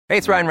Hey,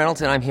 it's Ryan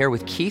Reynolds, and I'm here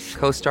with Keith,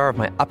 co-star of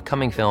my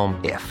upcoming film,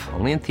 If,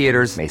 only in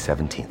theaters May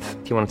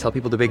 17th. Do you want to tell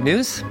people the big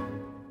news?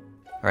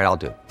 All right, I'll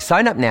do it.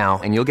 Sign up now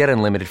and you'll get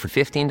unlimited for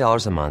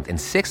 $15 a month and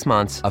 6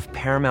 months of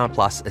Paramount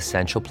Plus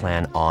Essential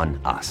Plan on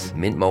us.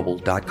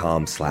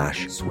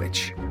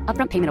 MintMobile.com/switch.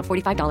 Upfront payment of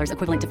 $45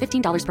 equivalent to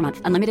 $15 per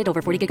month. Unlimited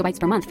over 40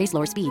 gigabytes per month. Face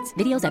lower speeds.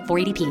 Videos at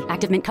 480p.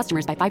 Active Mint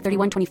customers by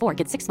 531.24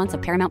 get 6 months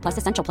of Paramount Plus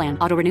Essential Plan.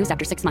 Auto renews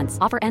after 6 months.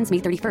 Offer ends May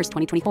 31st,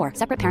 2024.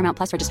 Separate Paramount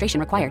Plus registration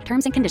required.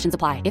 Terms and conditions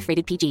apply if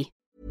rated PG.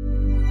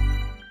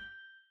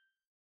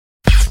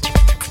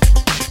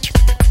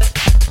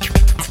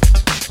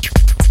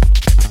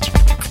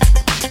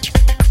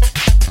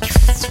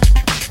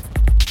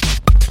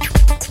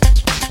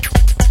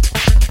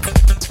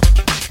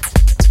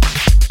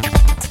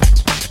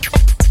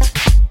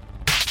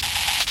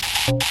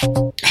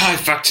 Hi,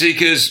 Fact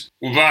Seekers.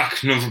 We're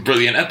back. Another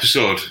brilliant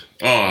episode.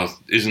 Oh,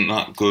 isn't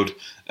that good?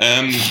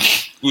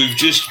 We've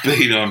just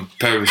been on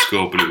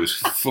Periscope and it was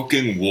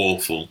fucking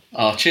woeful.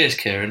 Oh, cheers,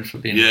 Kieran, for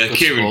being Yeah, a good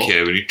Kieran,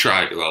 sport. he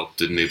tried to help,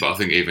 didn't he? But I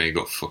think even he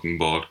got fucking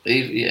bored.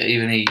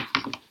 Even he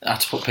had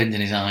to put pins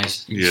in his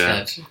eyes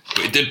instead.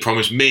 But he did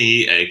promise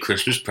me a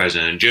Christmas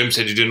present and Jim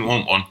said he didn't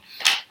want one.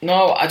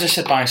 No, I just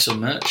said buy some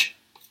merch.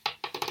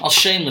 I'll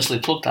shamelessly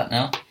plug that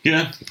now.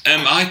 Yeah.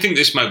 I think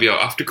this might be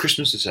out after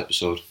Christmas, this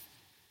episode.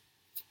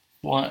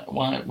 Why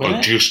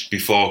Or just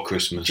before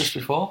Christmas. Just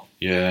before?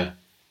 Yeah.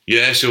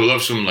 Yeah, so we'll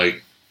have some,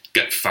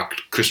 Get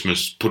Fact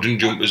Christmas pudding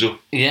jumpers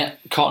up. Yeah,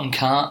 cotton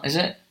cart, is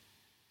it?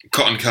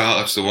 Cotton cart,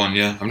 that's the one,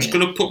 yeah. I'm just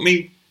going to put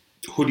me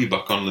hoodie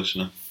back on,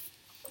 listener.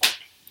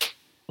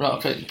 Right,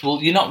 okay.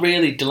 Well, you're not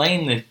really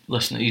delaying the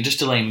listener, you're just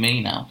delaying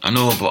me now. I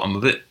know, but I'm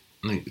a bit...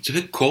 it's a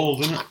bit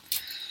cold, isn't it?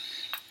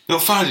 You'll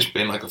find it's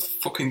been a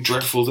fucking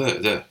dreadful day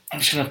today. I'm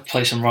just going to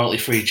play some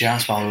royalty-free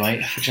jazz while we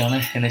wait for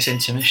Johnny in this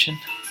intermission.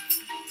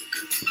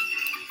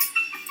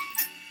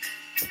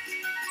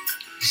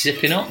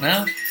 Zipping up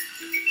now.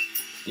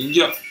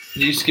 Yep.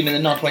 You just give me the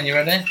nod when you're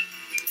ready.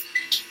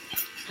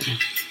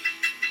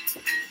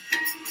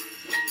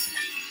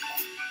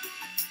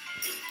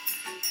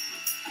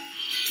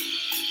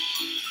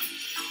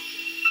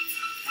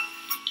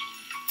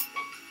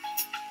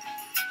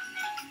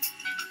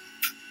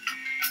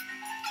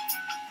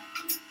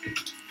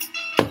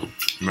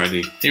 I'm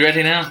ready. You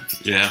ready now?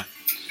 Yeah.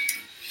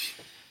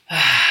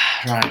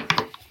 Right.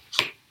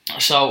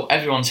 So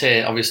everyone's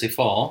here, obviously,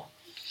 for...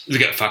 The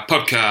Get Fact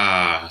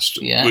Podcast.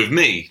 Yeah. With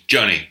me,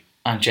 Johnny.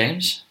 I'm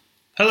James.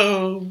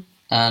 Hello.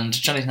 And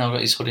Johnny's now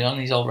got his hoodie on.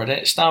 He's all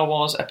ready. Star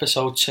Wars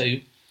Episode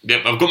 2.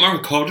 Yep, I've got my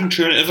recording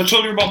trainer. Have I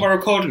told you about my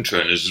recording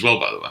trainers as well,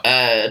 by the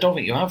way? I don't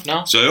think you have,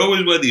 no. So I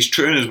always wear these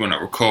trainers when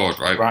I record,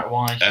 right? Right,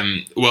 why?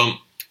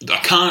 Well, I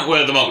can't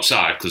wear them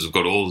outside because I've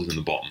got holes in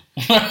the bottom.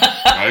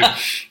 Right?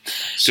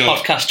 So,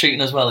 Podcast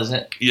treating as well, is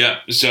it? yeah,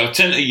 so I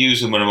tend to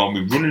use them when I'm on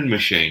my running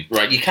machine.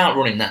 Right, you can't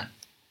run in them.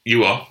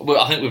 You are?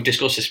 Well, I think we've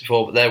discussed this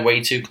before, but they're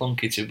way too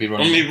clunky to be On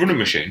running. my running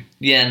machine?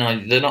 Yeah, no,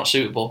 they're not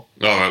suitable.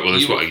 Alright, well,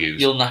 that's what I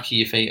use. You'll knacker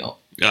your feet up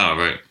Oh,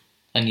 right.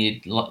 and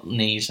your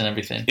knees and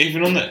everything.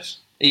 Even on this?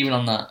 Even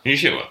on that. Are you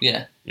sure?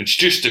 Yeah. It's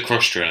just a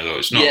cross trainer, though.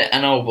 It's not. Yeah,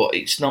 I know, but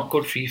it's not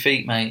good for your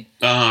feet, mate.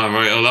 Ah,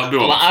 right. Well, that'd be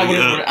what Like,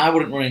 I'm I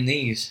wouldn't run in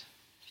these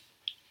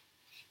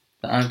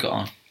that I've got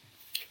on,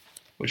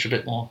 which are a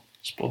bit more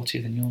sporty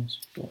than yours.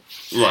 But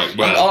Right,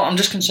 well. I'm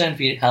just concerned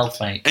for your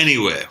health, mate.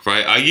 Anyway,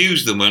 right, I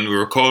use them when we're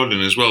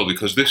recording as well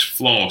because this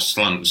floor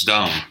slants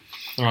down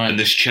Right. and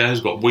this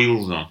chair's got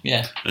wheels on.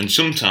 Yeah. And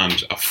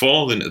sometimes I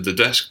fall into the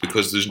desk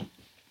because there's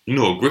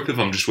no grip if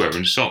I'm just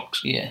wearing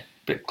socks. Yeah.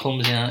 Bit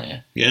clumsy, aren't you?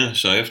 Yeah,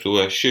 so I have to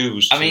wear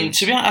shoes. I mean,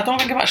 to be honest, I don't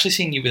think I've actually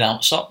seen you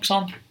without socks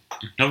on.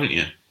 Haven't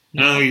you?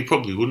 No, you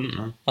probably wouldn't,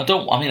 no. I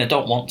don't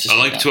want to see I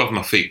like that. to have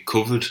my feet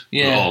covered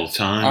at all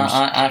times.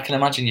 I can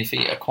imagine your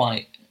feet are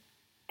quite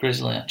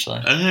grizzly, actually.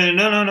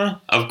 No.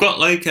 I've got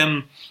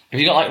Have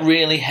you got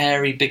really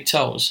hairy big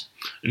toes?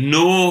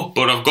 No,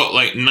 but I've got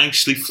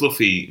nicely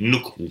fluffy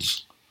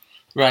knuckles.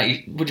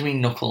 Right, what do you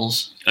mean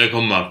knuckles?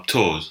 On my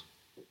toes.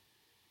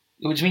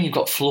 What do you mean you've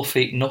got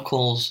fluffy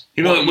knuckles?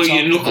 You know, What are where you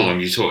talking knuckle about? on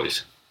your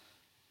toes?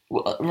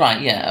 Well, right,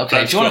 yeah, okay.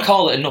 That's Do you want what- to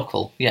call it a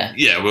knuckle? Yeah.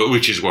 Yeah, well,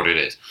 which is what it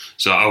is.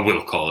 So I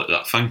will call it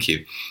that, thank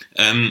you.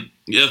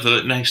 Yeah,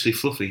 they're nicely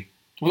fluffy.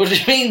 What do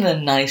you mean they're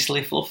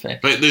nicely fluffy?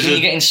 There's You're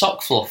getting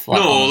sock fluff?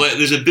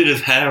 there's a bit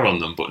of hair on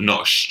them, but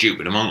not a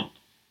stupid amount.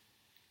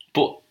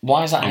 But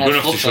why is that I'm hair going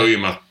to fluffy? have to show you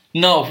my...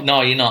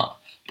 No, you're not.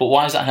 But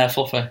why is that hair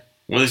fluffy?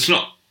 Well, it's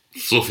not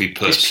fluffy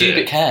per It's se.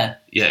 pubic hair.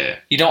 Yeah.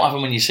 You don't have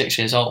them when you're 6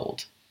 years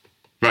old.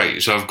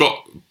 Right, so I've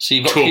got... So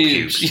you've got toe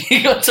pubes.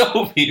 You've got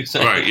toe pubes.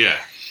 Right, yeah.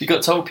 You've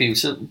got toe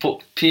pubes,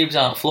 but pubes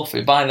aren't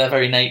fluffy by their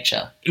very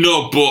nature.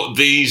 No, but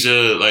these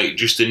are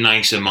just a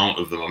nice amount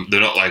of them.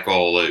 They're not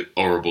all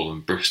horrible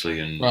and bristly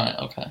and... Right,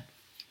 okay.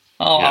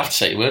 I'll have to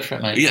take your word for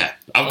it, mate. Yeah,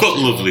 I've got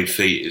lovely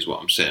feet is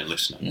what I'm saying,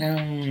 listener.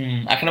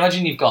 I can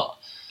imagine you've got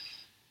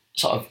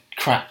sort of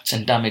cracked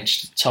and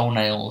damaged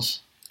toenails.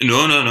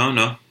 No.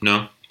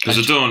 Because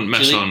I don't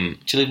mess on...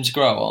 Do you leave them to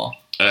grow, or...?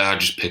 I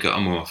just pick at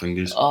them with my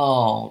fingers.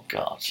 Oh,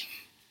 God.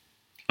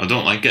 I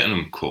don't like getting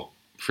them cut.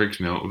 Freaks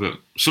me out a bit.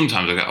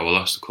 Sometimes I get our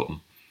last to cut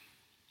them.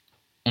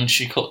 And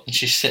she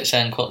sits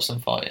there and cuts them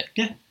for you.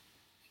 Yeah.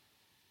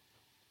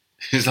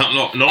 Is that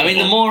not normal? I mean,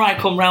 the more I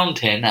come round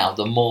here now,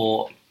 the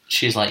more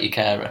she's like your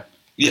carer.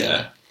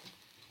 Yeah.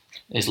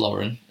 Is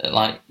Lauren.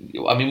 Like,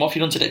 I mean, what have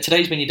you done today?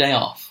 Today's been your day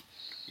off.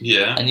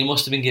 Yeah. And you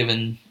must have been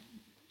given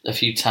a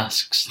few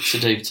tasks to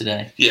do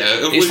today. Yeah.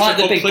 It's like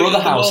the Big Brother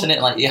house, isn't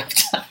it? Like, you have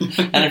to,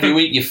 and every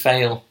week you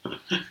fail.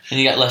 And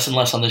you get less and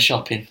less on the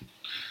shopping.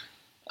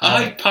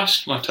 I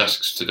passed my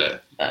tasks today.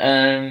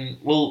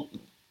 Well,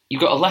 you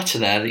got a letter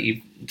there that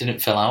you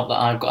didn't fill out that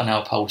I've got to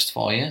now post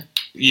for you.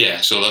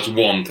 Yeah, so that's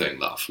one thing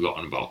that I've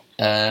forgotten about.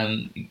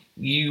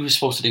 You were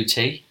supposed to do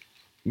tea.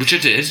 Which I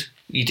did.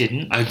 You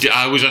didn't.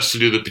 I was asked to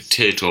do the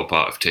potato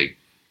part of tea.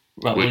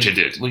 Right, which I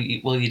did. Well,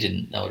 you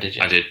didn't, though, did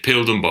you? I did.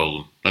 Peeled and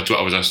boiled them. That's what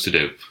I was asked to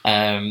do.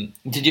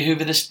 Did you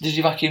hoover this? Did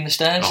you vacuum the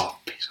stairs? Oh,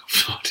 piece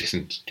of I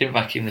didn't. Didn't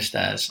vacuum the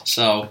stairs.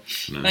 So,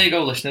 there you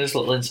go, listeners. A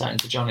little insight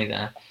into Johnny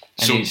there.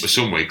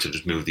 Some weeks I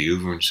just move the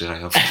Hoover and say I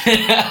have.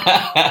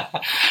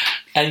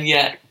 And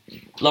yet,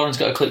 Lauren's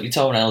got to clip your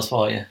toenails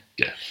for you.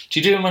 Yeah. Do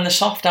you do them when they're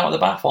soft out of the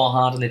bath or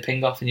hard and they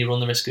ping off and you run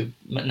the risk of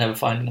never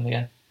finding them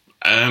again?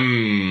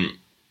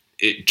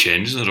 It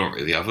changes. I don't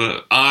really have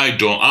a...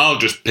 I'll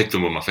just pick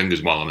them with my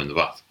fingers while I'm in the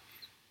bath.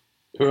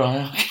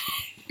 Right.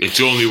 It's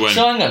only when...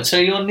 So hang on. So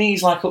your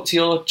knees like up to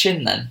your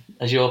chin then,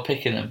 as you're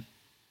picking them?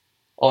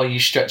 Or are you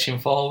stretching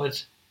forward?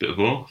 Bit of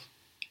both.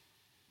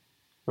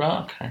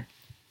 Right, okay.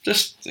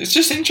 It's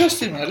just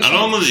interesting. I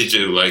normally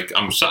do, like,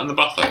 I'm sat in the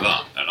bath like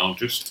that, and I'll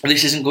just...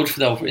 This isn't good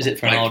is it,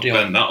 for an audio?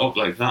 Bend that up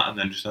like that, and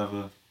then just have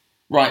a...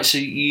 Right, so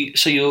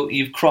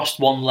you've crossed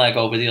one leg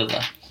over the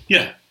other?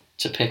 Yeah.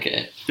 To pick at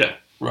it? Yeah.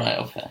 Right,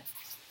 okay.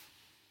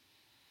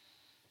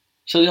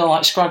 So you're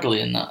like scraggly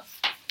in that?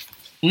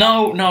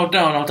 No, don't.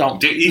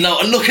 No,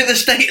 and look at the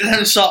state of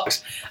them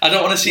socks. I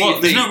don't want to see your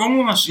feet. There's no wrong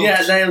with my socks.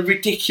 Yeah, they're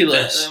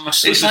ridiculous. They're my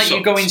It's like slipper you're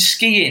socks. going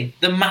skiing.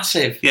 They're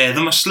massive. Yeah,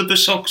 they're my slipper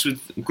socks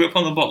with grip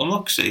on the bottom.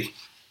 Look, see?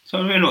 So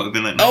I really know it'd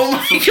been like... Oh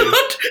my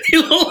god,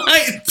 you look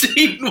like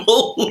Teen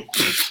Wolf.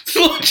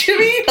 What do you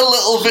mean, a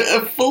little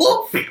bit of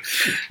fluff? I'm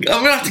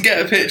going to have to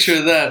get a picture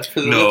of that for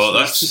the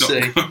listeners to see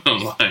not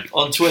online.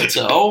 on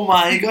Twitter. Oh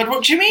my god,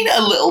 what do you mean,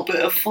 a little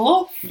bit of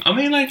fluff? I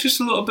mean, like, just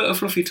a little bit of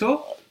fluffy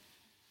toe.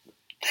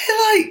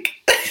 They're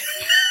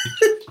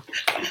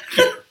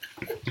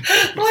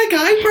like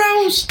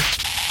eyebrows.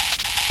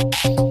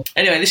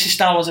 Anyway, this is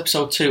Star Wars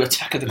Episode 2,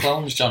 Attack of the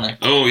Clones, Johnny.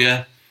 Oh,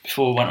 yeah.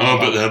 Before we went Oh, on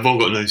but about they've all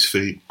got nice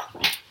feet.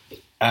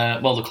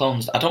 well, the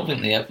clones, I don't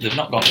think they've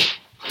not got it.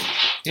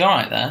 You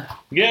alright there?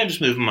 Yeah, just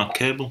moving my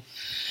cable.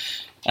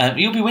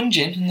 You'll be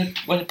whinging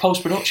when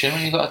post-production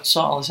when you've got to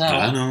sort all this out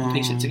I know. and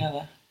piece it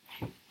together.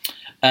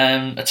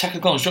 Attack of the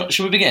Clones,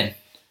 should we begin?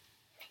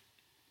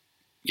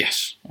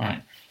 Yes.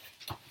 Alright.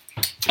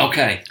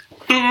 Okay.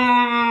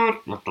 They'll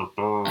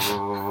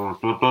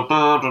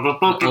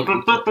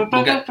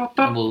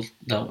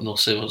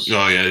sue us.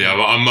 Oh, yeah.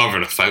 Well, I'm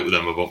having a fight with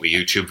them about my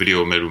YouTube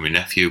video I made with my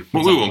nephew.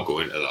 But we won't go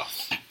into that.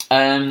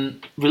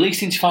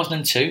 Released in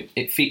 2002,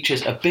 it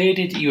features a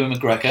bearded Ewan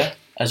McGregor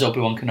as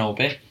Obi-Wan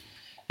Kenobi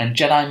and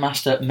Jedi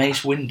Master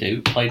Mace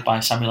Windu, played by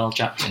Samuel L.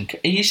 Jackson.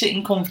 Are you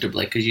sitting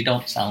comfortably? Because you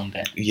don't sound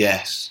it.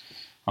 Yes.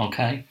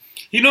 Okay.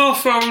 You know,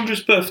 for our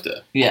 100th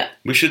birthday, Yeah.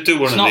 we should do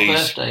one It's of not these.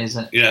 birthday, is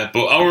it? Yeah,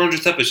 but our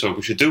 100th episode,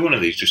 we should do one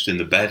of these just in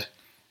the bed.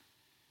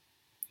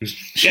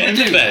 Get in we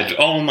the do bed that?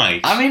 all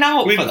night. I mean, I'm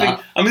up for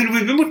that.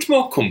 We've been much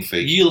more comfy.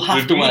 You'll have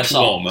We've to been wear much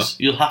socks. warmer.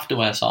 You'll have to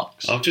wear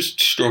socks. I'll just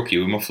stroke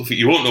you with my fluffy...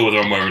 You won't know whether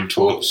I'm wearing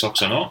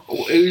socks or not. No,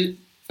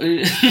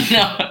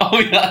 oh,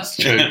 yeah, that's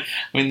true. I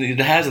mean,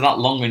 the hairs are that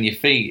long on your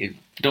feet.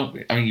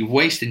 You're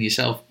wasting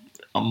yourself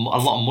a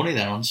lot of money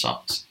there on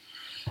socks.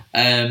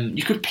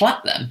 You could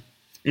plait them.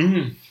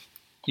 Mm.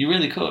 You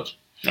really could.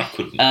 I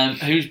couldn't.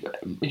 Who's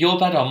your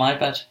bed or my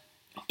bed?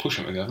 I'll push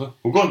them together.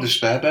 We'll go on the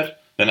spare bed.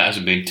 Then it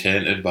hasn't been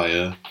tainted by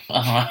her.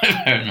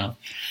 Fair enough.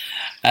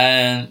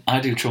 I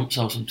do Trump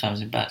so sometimes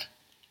in bed.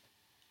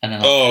 And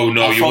then Oh,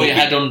 no. I'll you throw won't your be-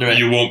 head under it.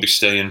 You won't be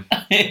staying.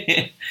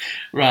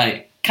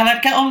 Right. Can I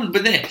get on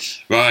with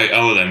this? Right,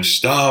 then.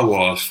 Star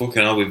Wars.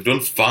 Fucking hell, we've done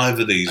 5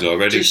 of these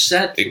already. Just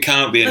said. It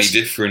can't be any Listen,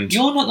 different.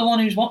 You're not the one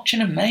who's watching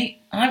them, mate.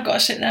 I've got to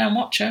sit there and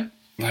watch them.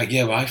 Right,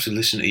 yeah, well, I have to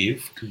listen to you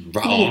fucking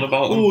rattle on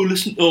about them. Oh,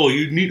 listen. Oh,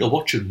 you need to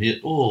watch them,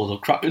 mate. Oh, they're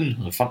cracking.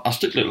 They're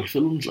fantastic little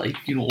films, like,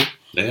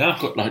 They are.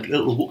 got like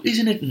little Wookiees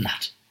in it and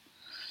that.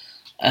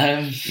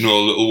 No,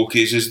 little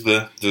Wookiees is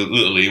the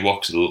little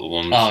Ewoks are the little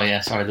ones. Oh,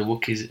 yeah, sorry, the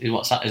Wookiees.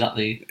 What's that? Is that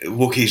the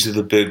Wookiees are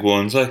the big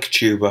ones, like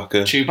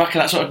Chewbacca. Chewbacca?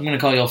 That's what I'm going to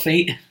call your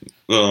feet.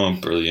 Oh,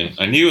 brilliant.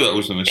 I knew that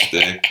was a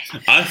mistake.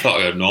 I thought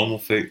I had normal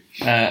feet.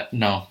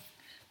 No.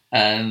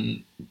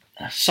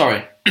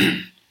 Sorry.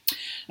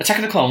 Attack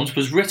of the Clones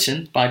was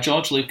written by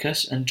George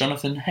Lucas and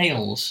Jonathan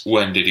Hales.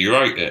 When did he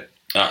write it?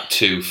 At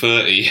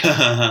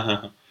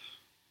 2:30.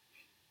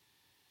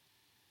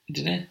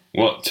 Did he?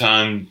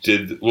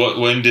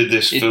 When did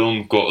this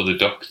film go to the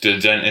doctor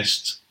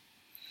dentist?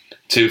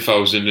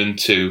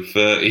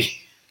 2002:30.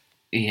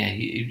 Yeah,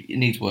 it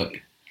needs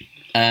work.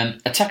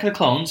 Attack of the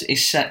Clones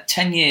is set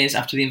 10 years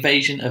after the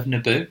invasion of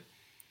Naboo,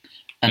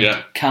 and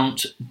Yeah.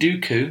 Count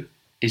Dooku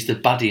is the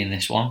baddie in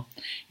this one.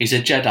 He's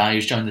a Jedi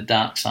who's joined the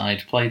dark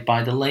side, played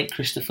by the late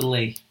Christopher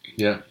Lee.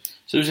 Yeah.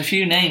 So there's a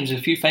few names, a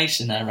few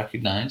faces in there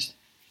recognised.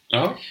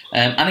 Oh.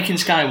 Anakin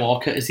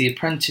Skywalker is the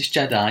apprentice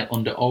Jedi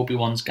under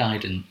Obi-Wan's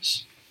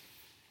guidance.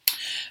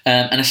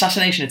 An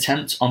assassination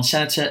attempt on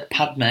Senator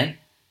Padme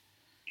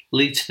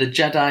leads to the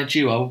Jedi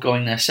duo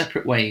going their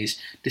separate ways,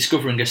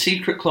 discovering a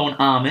secret clone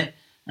army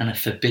and a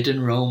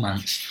forbidden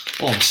romance.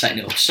 Oh, I'm setting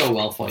it up so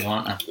well for you,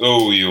 aren't I?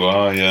 Oh, you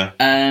are, yeah.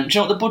 Do you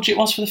know what the budget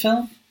was for the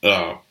film?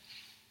 Oh.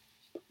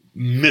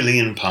 £1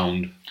 million.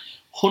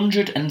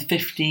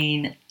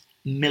 115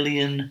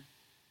 million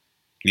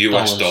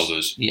US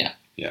dollars. Yeah.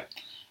 Yeah.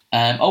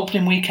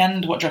 Opening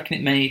weekend, what do you reckon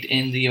it made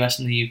in the US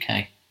and the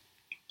UK?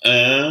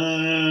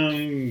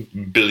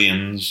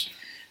 Billions.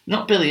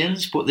 Not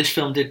billions, but this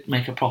film did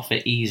make a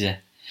profit easy.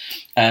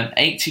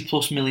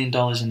 $80+ million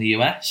in the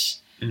US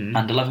and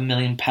 £11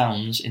 million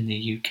in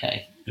the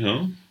UK.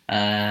 Oh.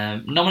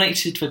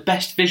 Nominated for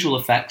Best Visual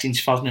Effects in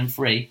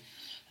 2003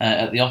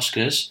 at the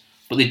Oscars,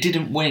 but they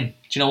didn't win.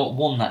 Do you know what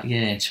won that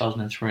year in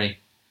 2003?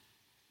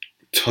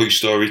 Toy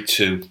Story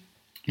 2.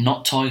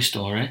 Not Toy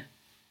Story.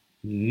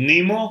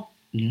 Nemo?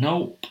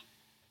 Nope.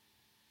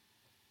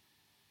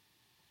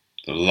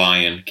 The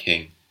Lion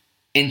King.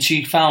 In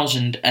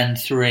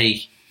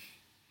 2003.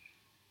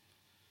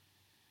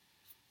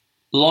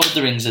 Lord of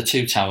the Rings, The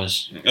Two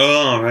Towers.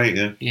 Oh, right,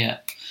 yeah. Yeah.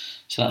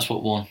 So that's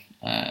what won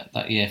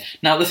that year.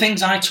 Now, the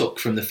things I took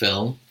from the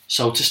film,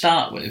 so to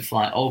start with,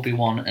 like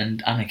Obi-Wan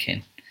and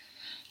Anakin,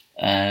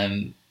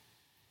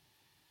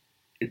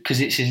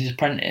 because it's his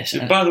apprentice.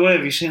 By the way,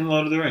 have you seen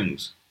Lord of the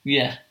Rings?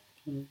 Yeah.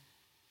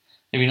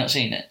 Have you not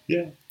seen it?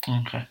 Yeah.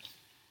 Okay.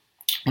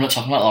 We're not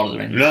talking about Lord of the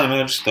Rings. No,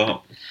 I just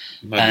thought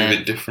it might be a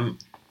bit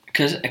different.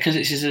 Because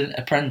it's his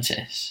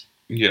apprentice.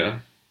 Yeah.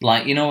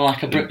 Like, you know,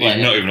 like a bricklayer.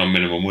 He's not even on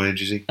minimum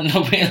wage, is he?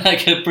 No, but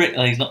like a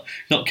bricklayer. He's not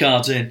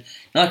cartoon.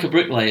 Like a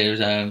bricklayer,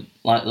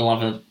 like they'll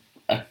have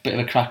a bit of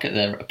a crack at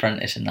their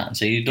apprentice and that, and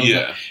say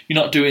you're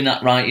not doing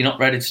that right. You're not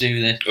ready to do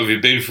this. Have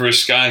you been for a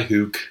sky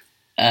hook?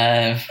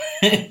 Have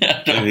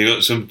you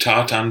got some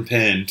tartan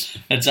paint?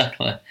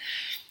 Exactly.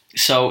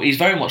 So he's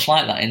very much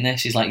like that in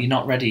this. He's like, you're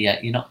not ready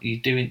yet.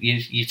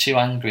 You're too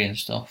angry and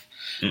stuff.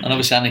 Mm-hmm. And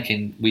obviously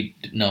Anakin, we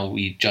know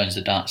he joins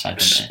the dark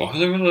side.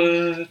 Spoiler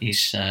alert.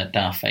 He's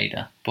Darth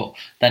Vader, but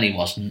then he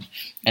wasn't,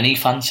 and he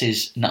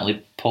fancies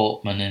Natalie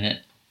Portman in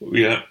it.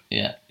 Yeah.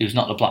 Yeah, who's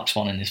not the Black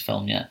Swan in this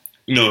film yet.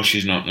 No,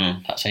 she's not. No,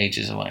 that's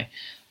ages away.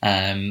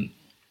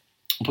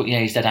 But yeah,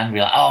 he's dead angry.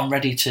 Like, oh, I'm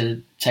ready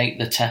to take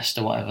the test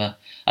or whatever.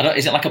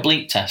 Is it like a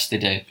bleep test they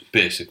do?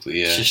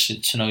 Basically, yeah. It's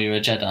just to know you're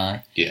a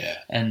Jedi. Yeah.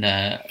 And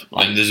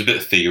and there's a bit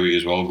of theory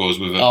as well goes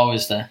with it. Oh,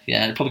 is there?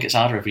 Yeah, it probably gets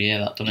harder every year,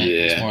 that, doesn't it?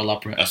 Yeah. It's more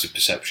elaborate. That's a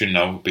perception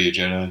now, be a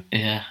Jedi.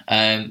 Yeah.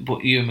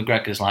 But Ewan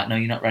McGregor's like, no,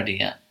 you're not ready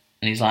yet.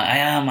 And he's like, I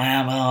am,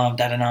 oh, I'm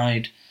dead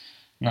annoyed.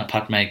 And that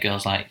Padme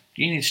girl's like,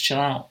 you need to chill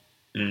out.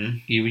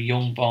 You're a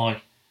young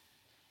boy.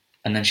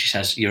 And then she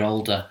says, you're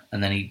older.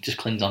 And then he just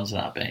clings on to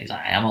that bit. He's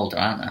like, I am older,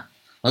 aren't I?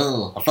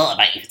 Oh, I've thought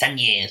about you for 10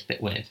 years.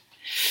 Bit weird.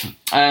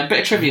 Bit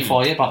of trivia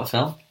for you about the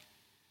film.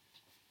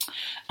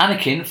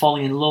 Anakin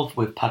falling in love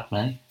with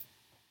Padme,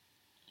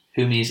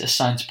 whom he is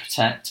assigned to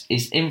protect,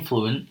 is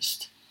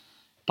influenced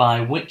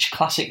by which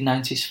classic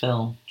 90s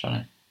film,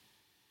 Johnny?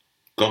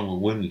 Gone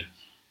with Wind.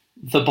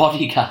 The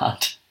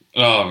Bodyguard.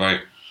 Oh,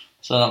 right.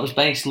 So that was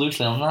based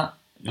loosely on that.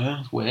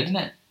 Yeah. It's weird, isn't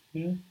it?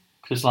 Yeah.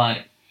 Because,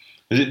 like...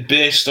 Is it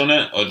based on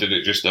it, or did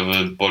it just have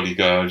a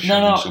bodyguard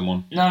shooting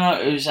someone? No,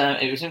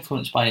 it was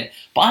influenced by it.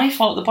 But I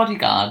thought The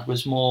Bodyguard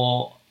was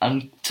more...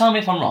 tell me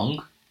if I'm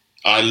wrong.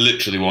 I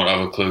literally won't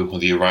have a clue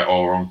whether you're right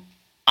or wrong.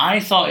 I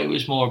thought it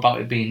was more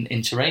about it being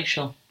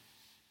interracial.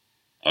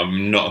 I've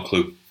not a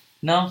clue.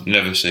 No?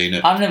 Never seen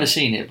it. I've never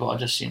seen it, but I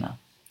just,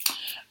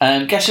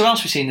 guess who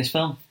else we've seen in this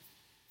film?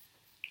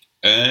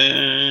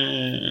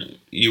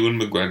 Ewan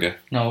McGregor.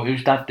 No,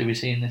 whose dad did we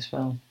see in this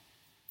film?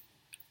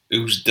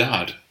 Whose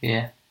dad?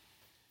 Yeah.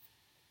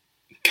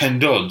 Ken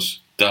Dodd's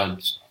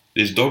dad.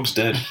 His dog's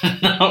dead.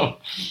 No.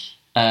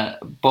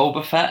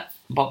 Boba Fett.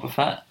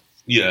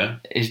 Yeah.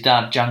 His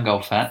dad,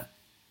 Jango Fett,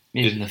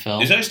 is in the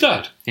film. Is that his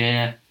dad?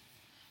 Yeah.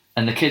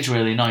 And the kid's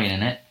really annoying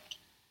in it.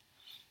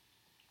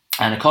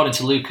 And according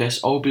to Lucas,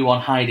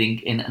 Obi-Wan hiding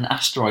in an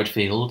asteroid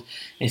field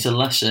is a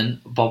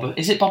lesson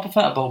Is it Boba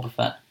Fett or Boba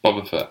Fett?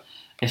 Boba Fett.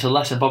 It's a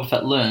lesson Boba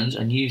Fett learns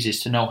and uses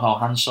to know how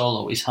Han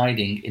Solo is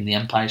hiding in The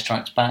Empire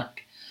Strikes Back.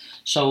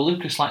 So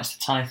Lucas likes to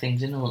tie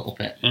things in a little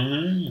bit.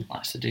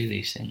 Likes to do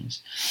these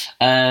things.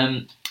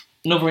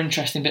 Another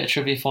interesting bit of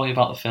trivia for you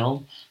about the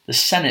film. The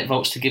Senate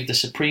votes to give the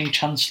Supreme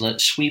Chancellor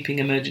sweeping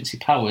emergency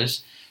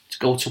powers to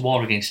go to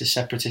war against the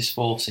separatist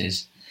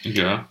forces.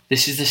 Yeah.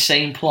 This is the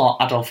same plot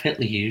Adolf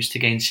Hitler used to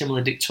gain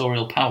similar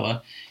dictatorial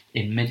power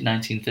in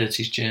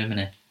mid-1930s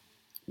Germany.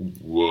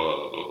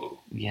 Whoa.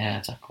 Yeah,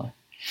 exactly.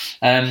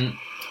 Do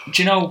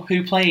you know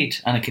who played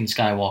Anakin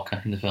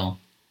Skywalker in the film?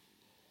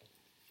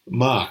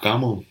 Mark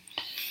Hamill.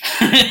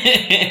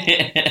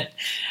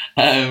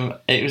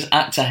 It was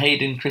actor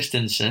Hayden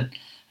Christensen,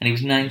 and he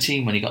was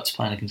 19 when he got to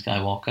play Anakin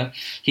Skywalker.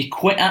 He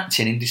quit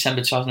acting in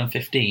December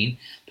 2015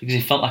 because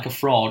he felt like a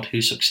fraud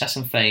whose success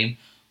and fame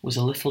was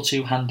a little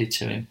too handed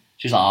to him.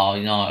 She was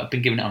like, I've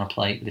been given it on a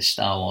plate with this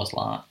Star Wars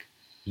lark.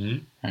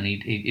 Mm. And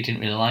he didn't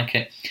really like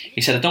it.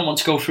 He said, I don't want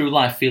to go through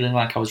life feeling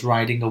like I was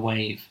riding a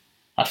wave.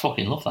 I'd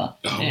fucking love that.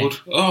 I would.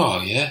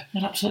 Oh, yeah.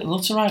 I'd absolutely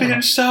love to ride Be one.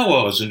 in Star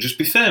Wars and just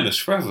be famous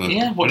forever.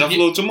 Yeah, and have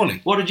loads of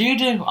money. What did you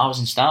do? I was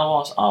in Star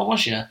Wars. Oh,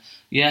 was you?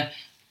 Yeah.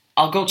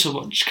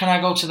 Can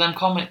I go to them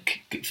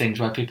comic things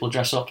where people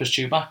dress up as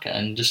Chewbacca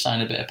and just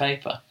sign a bit of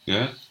paper?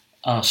 Yeah.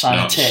 Oh, sign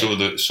a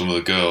tit. Some of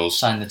the girls.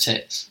 Sign the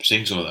tits. I've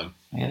seen some of them.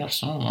 Yeah, that's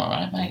some of them,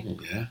 alright, mate.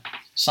 Yeah.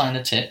 Sign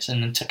the tits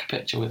and then take a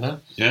picture with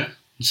them. Yeah.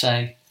 And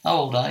say, how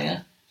old are you?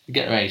 You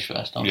get their age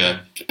first, don't you?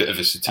 Yeah, a bit of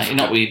a certificate. Like, you're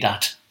not with your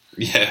dad.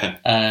 Yeah.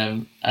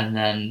 And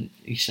then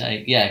you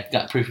say, yeah,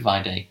 got proof of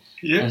ID.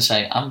 Yeah. And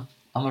say, I'm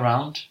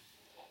around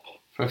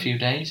for a few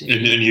days. And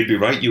you'd be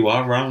right, you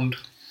are round.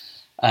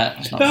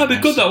 That'd be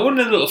good, that,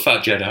 wouldn't it, little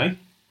fat Jedi?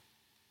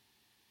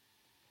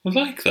 I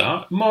like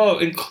that.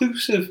 More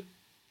inclusive.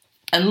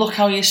 And look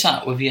how you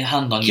sat with your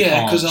hand on your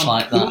because paunch I'm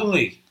like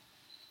poorly. that.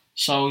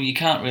 So you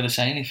can't really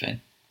say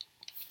anything.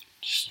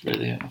 Just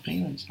really hurt my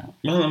feelings now.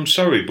 Well, I'm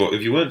sorry, but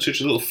if you weren't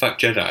such a little fat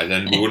Jedi,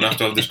 then we wouldn't have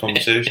to have this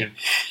conversation.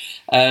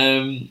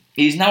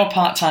 He's now a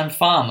part-time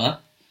farmer,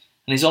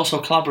 and he's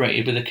also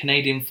collaborated with a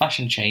Canadian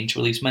fashion chain to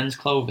release men's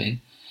clothing.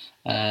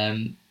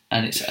 And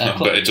it's I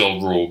bet it's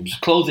all robes.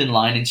 clothing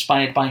line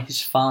inspired by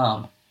his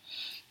farm.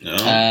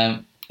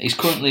 No. He's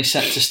currently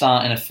set to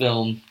start in a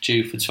film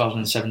due for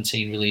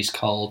 2017 release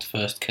called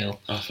First Kill.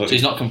 So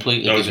he's not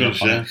completely given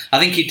up on it. I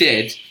think he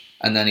did,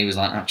 and then he was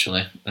like,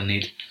 actually, I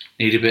need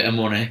a bit of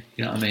money,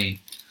 you know what I mean?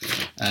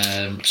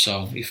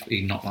 So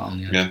he knocked that on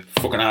the head. Yeah,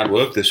 fucking hard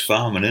work, this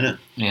farming, innit?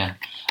 Yeah.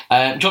 Do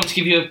you want me to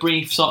give you a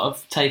brief sort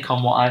of take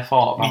on what I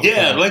thought about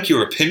Yeah, I'd like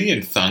your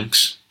opinion,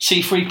 thanks.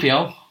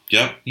 C-3PO,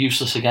 Yeah.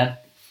 useless again.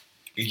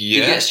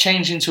 Yeah. He gets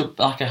changed into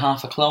like a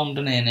half a clone,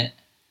 doesn't he, in it?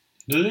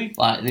 Does he?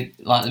 Like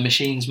the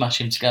machines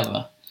mash him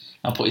together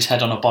and put his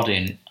head on a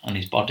body and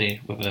his body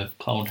with a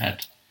clone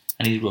head,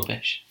 and he's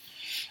rubbish.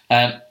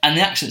 And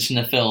the accents in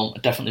the film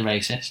are definitely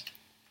racist.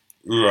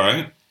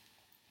 Right.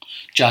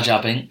 Jar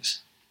Jar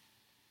Binks.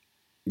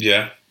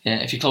 Yeah. Yeah,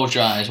 if you close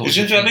your eyes... Is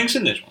Jar Jar Binks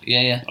in this one?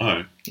 Yeah.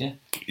 Alright. Yeah.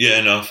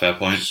 Yeah, no, fair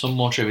point. Some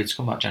more trivia to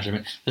come about Jar Jar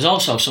Binks. There's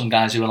also some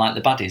guys who are like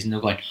the baddies and they're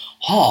going,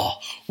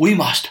 we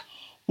must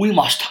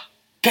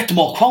get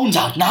more clones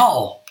out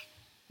now.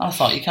 And I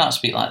thought, you can't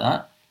speak like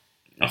that.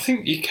 I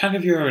think you can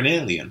if you're an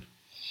alien.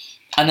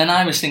 And then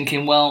I was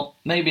thinking, well,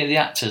 maybe the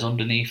actors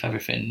underneath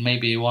everything,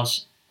 maybe he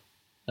was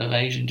of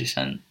Asian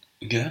descent.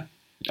 Yeah.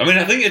 I mean,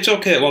 I think it's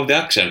okay to have the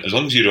accent, as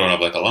long as you don't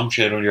have like a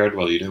lampshade on your head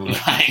while you're doing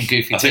it. Right, and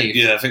goofy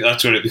teeth. I think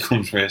that's where it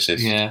becomes racist.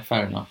 Yeah,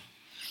 fair enough.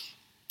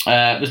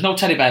 There's no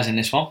teddy bears in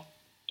this one.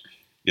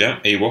 Yeah,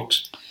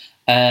 Ewoks.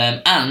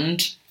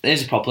 And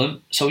there's a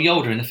problem. So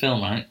Yoda in the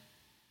film, right,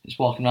 he's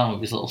walking around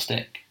with his little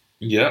stick.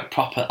 Yeah.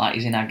 Proper, like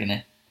he's in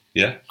agony.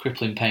 Yeah.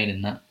 Crippling pain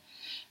in that.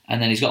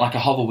 And then he's got like a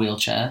hover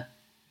wheelchair.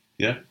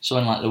 Yeah. So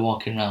when like they're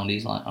walking around,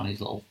 he's like on his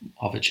little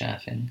hover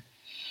chair thing.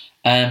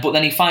 But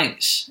then he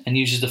fights and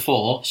uses the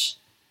Force.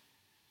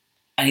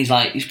 And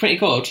he's pretty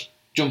good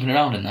jumping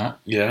around in that.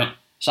 Yeah.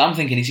 So I'm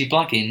thinking, is he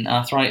blagging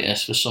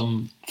arthritis for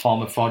some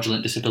form of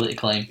fraudulent disability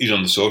claim? He's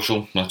on the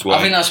social, that's why.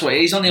 I think that's what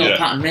he's on the old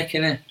pattern Mick,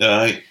 isn't he?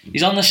 Aye.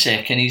 He's on the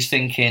sick and he's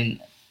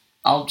thinking,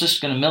 I'm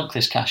just going to milk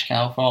this cash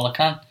cow for all I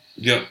can.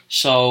 Yeah.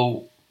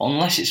 So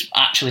unless it's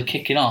actually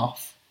kicking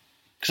off,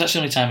 because that's the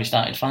only time he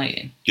started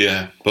fighting.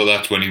 Yeah, but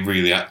that's when he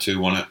really had to,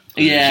 wasn't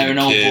it? Yeah,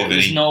 no, but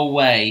there's no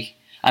way.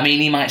 I mean,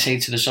 he might say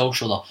to the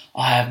social, though,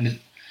 I have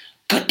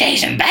good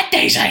days and bad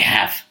days I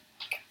have.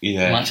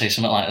 Yeah. He might say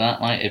something like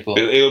that, might he? But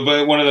it'll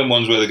be one of them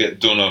ones where they get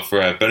done off for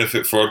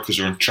benefit fraud because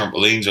they're on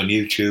trampolines on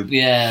YouTube.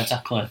 Yeah,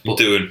 exactly. But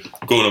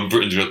Going on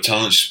Britain's Got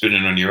Talent,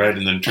 spinning on your head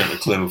and then trying to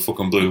claim a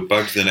fucking blue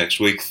bag for the next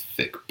week.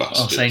 Thick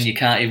bastards. saying you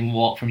can't even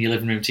walk from your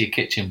living room to your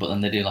kitchen, but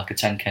then they do like a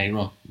 10k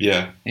run.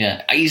 Yeah.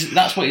 Yeah,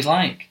 that's what he's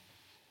like.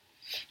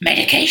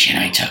 Medication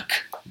I took.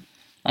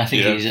 I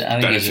think he's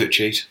benefit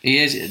cheat. He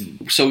is.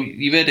 So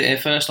you've heard it here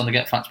first on the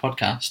Get Facts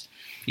podcast.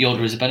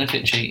 Yoda is a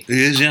benefit cheat.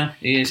 He is, yeah.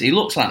 He is. He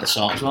looks like the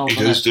sort as well. He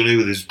does, doesn't he,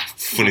 with his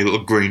funny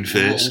little green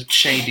face. Little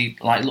shady,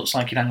 like looks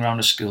like he'd hang around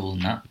a school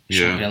and that.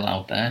 Shouldn't be Yeah.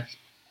 allowed there.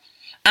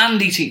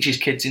 And he teaches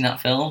kids in that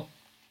film.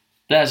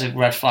 There's a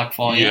red flag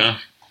for you.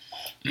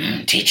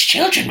 Yeah. Teach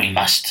children we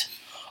must.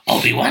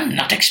 Obi-Wan,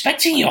 not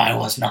expecting you, I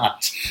was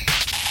not.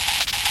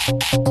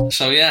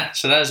 So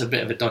there's a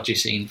bit of a dodgy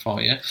scene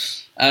for you.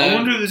 I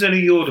wonder if there's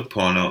any Yoda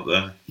porn out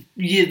there.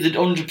 Yeah, there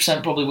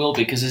 100% probably will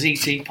be, because there's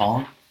ET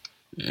porn.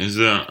 Is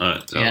that?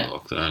 Let's have Yeah. a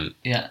look then.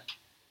 Yeah.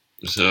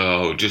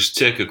 So, just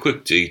take a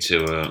quick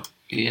detour.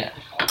 Yeah.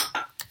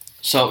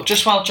 So,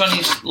 just while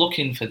Johnny's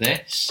looking for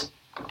this,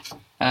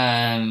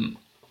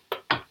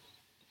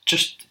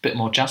 just a bit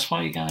more jazz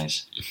for you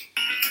guys.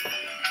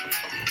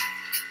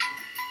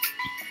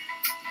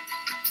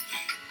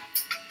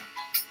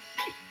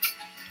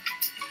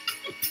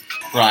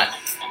 Right.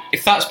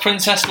 If that's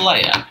Princess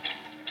Leia,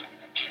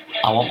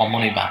 I want my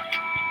money back.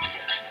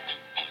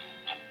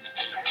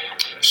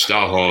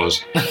 Star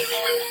Wars.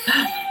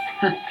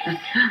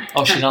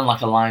 Oh, she's on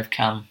like a live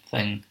cam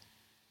thing.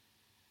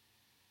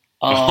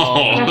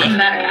 Oh. Welcome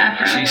back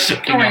after. She's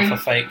sucking off a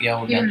fake You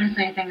Yoda. didn't miss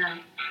anything. I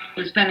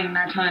was spending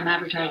my time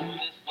advertising.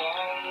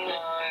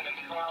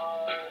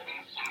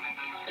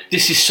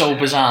 This is so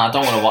bizarre. I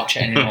don't want to watch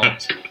it anymore.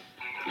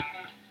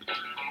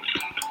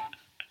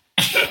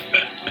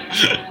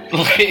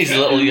 Look at his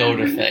little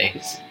Yoda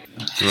face.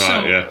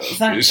 Right,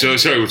 So,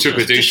 sorry, we took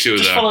a detour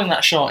Just there. following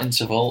that short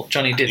interval,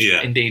 Johnny did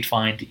indeed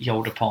find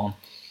Yoda porn.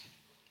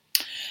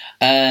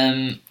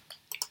 Anakin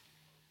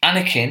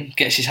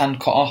gets his hand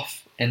cut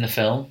off in the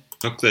film.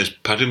 Look, there's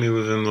Padme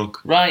with him,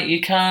 look. Right,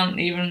 you can't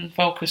even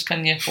focus,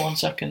 can you, for 1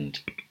 second?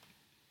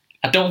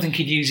 I don't think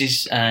he'd use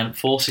his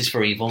forces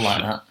for evil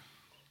like that.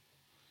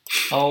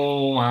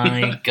 Oh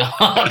my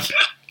god.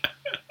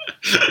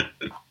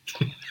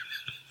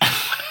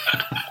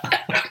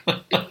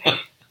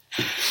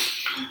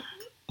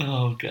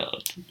 Oh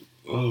god.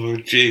 Oh,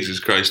 Jesus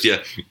Christ,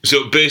 yeah.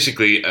 So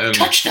basically...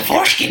 Touch the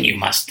foreskin, you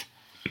must.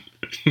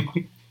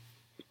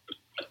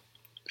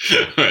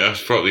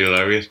 That's probably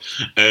hilarious.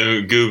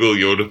 Google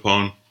Yoda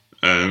porn.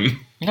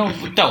 No,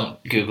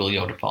 don't Google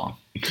Yoda porn.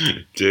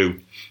 Do.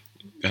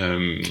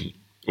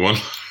 One.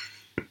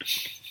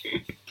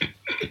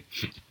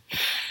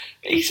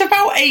 He's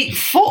about 8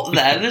 foot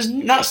there.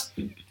 That's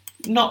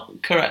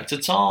not correct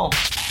at all.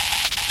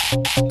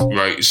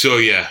 Right, so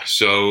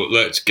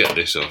let's get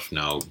this off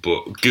now.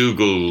 But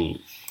Google...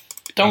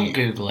 Don't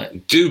Google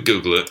it. Do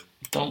Google it.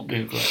 Don't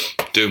Google it.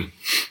 Do.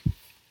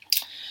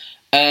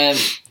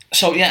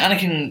 So yeah,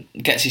 Anakin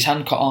gets his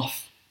hand cut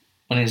off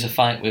when he has a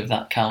fight with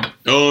that Count.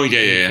 Oh,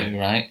 yeah.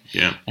 Right?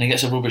 Yeah. And he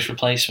gets a rubbish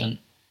replacement.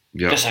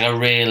 Yeah. Just like a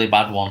really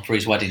bad one for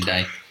his wedding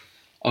day.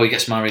 Oh, he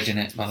gets married in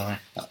it, by the way.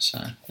 That's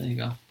there you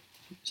go.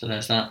 So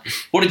there's that.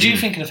 What did you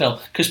think of the film?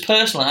 Because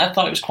personally, I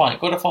thought it was quite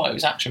good. I thought it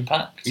was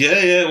action-packed. Yeah,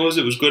 it was.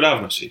 It was good. I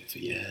haven't seen it for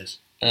years.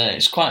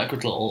 It's quite a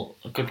good little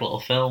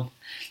film.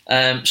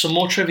 Some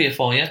more trivia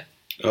for you.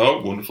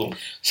 Oh, wonderful.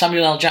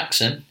 Samuel L.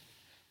 Jackson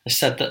has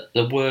said that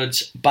the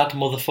words "bad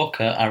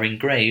motherfucker" are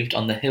engraved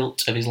on the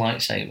hilt of his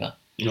lightsaber.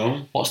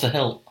 No. What's the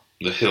hilt?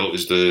 The hilt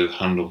is the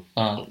handle.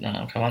 Oh, no,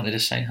 okay, why don't they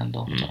just say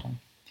handle?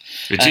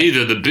 It's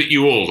either the bit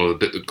you hold or the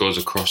bit that goes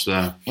across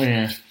there.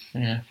 Yeah,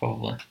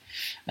 probably.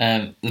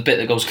 The bit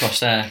that goes across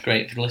there,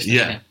 great for the listeners.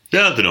 Yeah,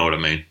 I don't know what I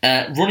mean.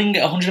 Running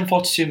at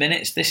 142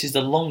 minutes, this is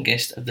the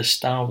longest of the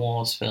Star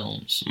Wars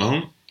films.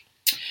 Well,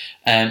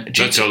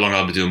 that's how long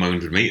I'll be doing my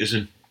 100 metres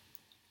in.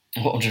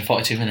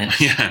 142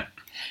 minutes? Yeah.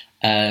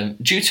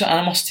 Due to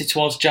animosity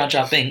towards Jar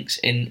Jar Binks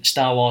in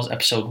Star Wars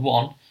Episode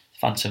 1,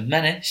 Phantom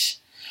Menace,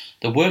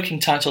 the working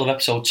title of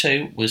Episode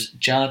 2 was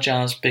Jar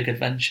Jar's Big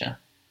Adventure.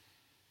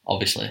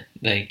 Obviously,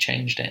 they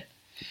changed it.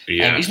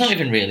 Yeah. He's not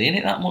even really in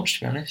it that much,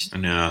 to be honest.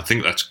 No, I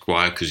think that's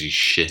why, because he's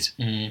shit.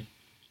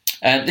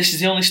 This is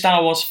the only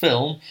Star Wars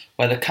film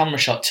where the camera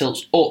shot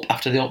tilts up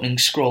after the opening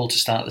scroll to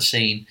start the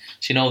scene.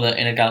 So you know that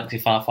In a Galaxy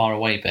Far, Far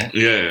Away bit?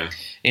 Yeah.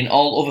 In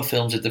all other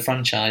films of the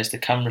franchise, the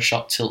camera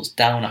shot tilts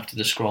down after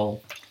the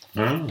scroll.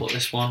 Oh. But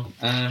this one,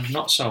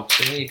 not so.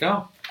 So there you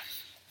go.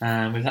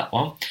 With that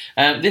one.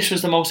 This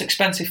was the most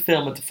expensive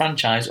film of the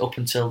franchise up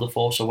until The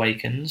Force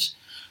Awakens,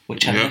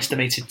 which had an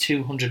estimated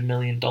 $200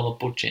 million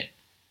budget.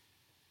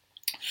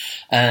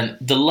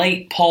 The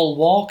late Paul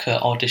Walker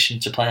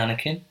auditioned to play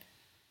Anakin,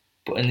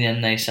 but in the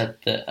end they said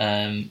that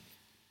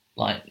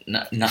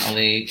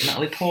Natalie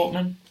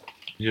Portman,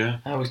 I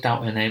always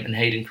doubt her name, and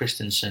Hayden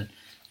Christensen,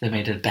 they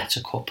made a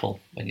better couple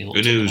when you looked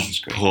at them on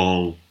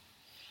screen.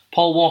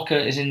 Paul Walker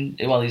is in.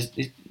 Well, he's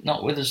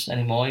not with us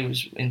anymore. He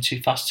was in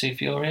Too Fast, Too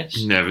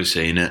Furious. Never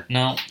seen it.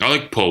 No. I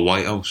like Paul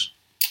Whitehouse.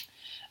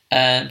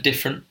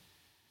 Different.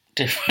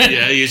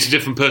 Yeah, he's a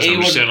different person.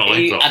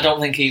 I don't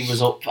think he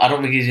was up. I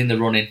don't think he's in the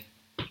running.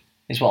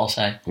 Is what I'll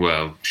say.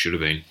 Well, should have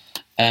been.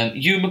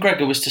 Ewan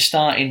McGregor was to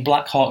star in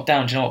Black Hawk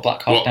Down. Do you know what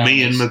Black Hawk Down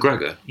is? Ewan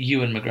McGregor?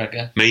 Ewan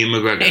McGregor.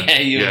 Ewan McGregor. Yeah,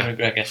 Ewan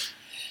McGregor.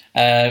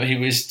 He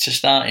was to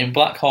star in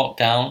Black Hawk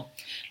Down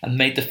and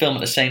made the film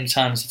at the same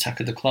time as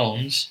Attack of the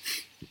Clones.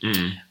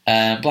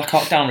 Black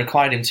Hawk Down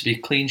required him to be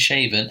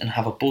clean-shaven and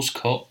have a buzz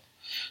cut.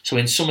 So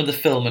in some of the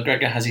film,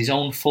 McGregor has his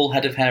own full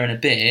head of hair and a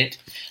beard,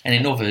 and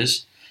in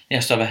others, he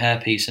has to have a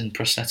hairpiece and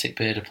prosthetic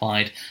beard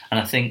applied. And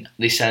I think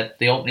they said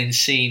the opening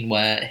scene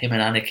where him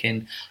and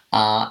Anakin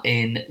are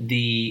in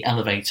the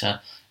elevator,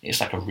 it's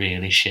like a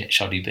really shit,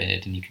 shoddy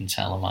beard, and you can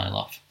tell a mile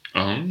off.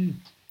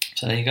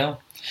 So there you go.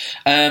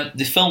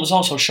 The film was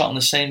also shot on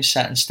the same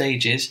set and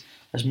stages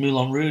as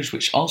Moulin Rouge,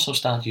 which also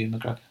starred Ewan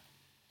McGregor.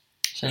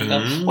 So there you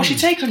go. What's your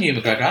take on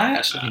Ewan McGregor? I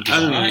actually think he's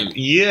alright.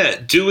 Yeah.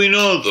 Do we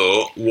know,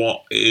 though,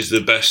 what is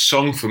the best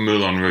song from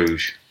Moulin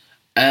Rouge?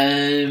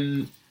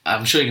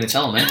 I'm sure you're going to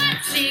tell me.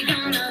 What's he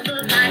gonna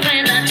look like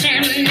with a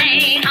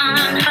chimney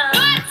on her?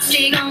 What's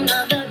he gonna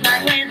look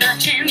like with a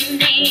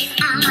chimney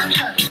on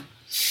her?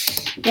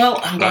 Well,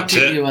 I'm glad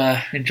that you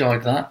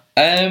enjoyed that.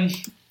 I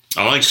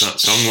like that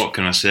song, what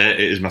can I say? It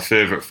is my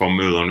favourite from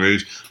Moulin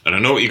Rouge. And I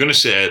know what you're going to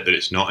say, that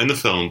it's not in the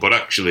film, but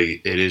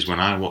actually it is when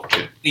I watch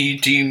it.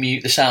 Do you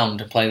mute the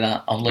sound and play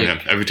that on loop? Yeah,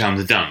 every time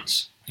they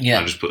dance,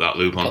 I just put that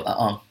loop on. Put that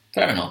on.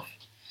 Fair enough.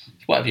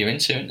 It's whatever you're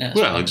into, isn't it?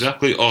 Well,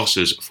 exactly.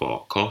 Horses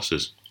for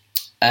courses.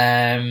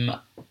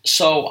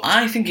 So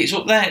I think it's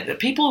up there.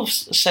 People have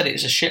said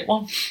it's a shit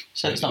one.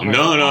 Said it's not. Very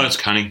good. No, it's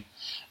canny.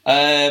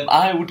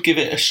 I would give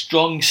it a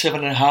strong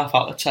 7.5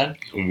 out of 10.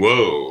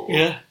 Whoa.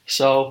 Yeah.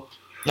 So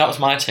that was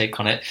my take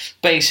on it.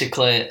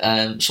 Basically,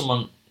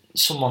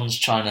 someone's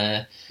trying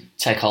to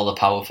take all the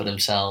power for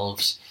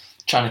themselves,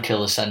 trying to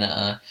kill the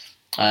senator.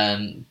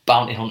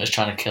 Bounty hunters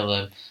trying to kill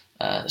him.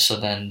 So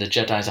then the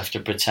Jedi's have to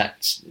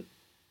protect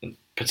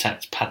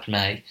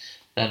Padme.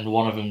 Then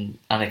one of them,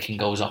 Anakin,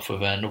 goes off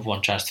with her. Another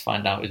one tries to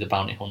find out who the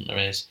bounty hunter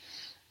is,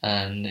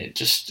 and it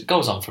just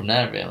goes on from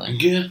there, really.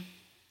 Yeah.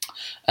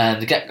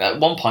 And at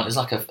one point, there's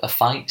like a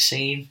fight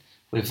scene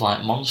with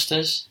like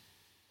monsters.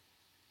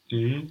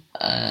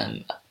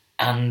 Mm-hmm.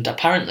 And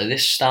apparently,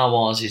 this Star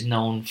Wars is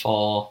known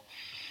for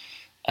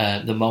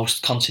the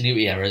most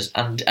continuity errors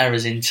and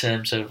errors in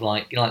terms of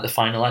like the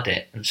final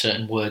edit, and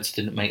certain words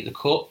didn't make the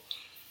cut,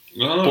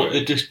 but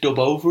they just dub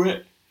over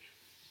it.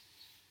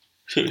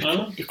 So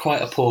it's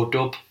quite a poor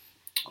dub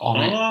on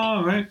it.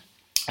 Oh, right.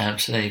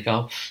 So there you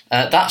go.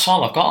 That's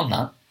all I've got on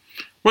that.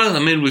 Well, I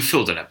mean, we've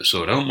filled an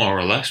episode out, more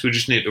or less. We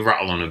just need to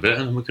rattle on a bit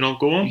and then we can all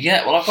go on.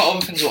 Yeah, well, I've got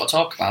other things I want to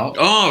talk about.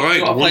 Oh,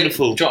 right,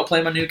 wonderful. Do you want to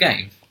play my new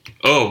game?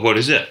 Oh, what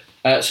is it?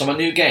 So my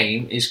new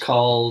game is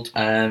called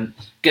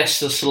Guess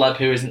the Celeb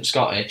Who Isn't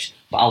Scottish,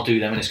 but I'll do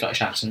them in a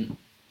Scottish accent.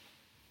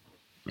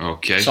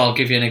 Okay. So I'll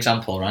give you an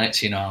example, right,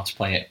 so you know how to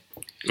play it.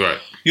 Right.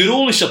 You're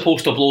only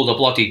supposed to blow the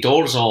bloody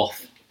doors off.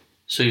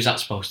 So who's that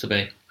supposed to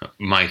be?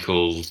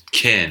 Michael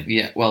Caine.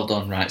 Yeah, well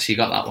done, right. So you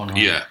got that one right.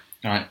 Yeah.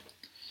 Right.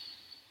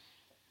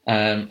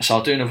 So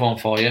I'll do another one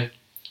for you.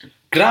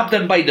 Grab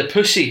them by the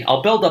pussy.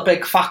 I'll build a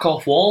big fuck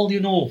off wall,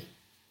 you know.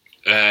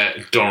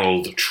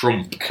 Donald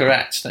Trump.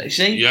 Correct. You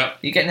see? Yeah.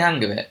 You're getting the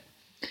hang of it.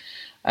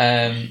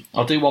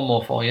 I'll do one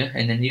more for you,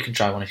 and then you can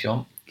try one if you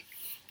want.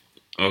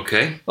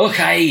 Okay.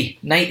 Okay,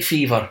 Night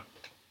Fever.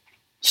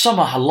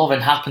 Summer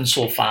loving happens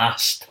so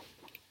fast.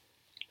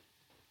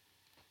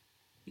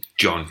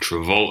 John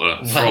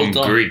Travolta Well from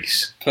done.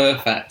 Greece.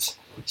 Perfect.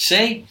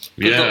 See?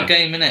 Good Yeah. little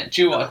game, innit?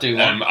 Do you want to do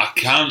one? I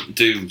can't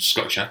do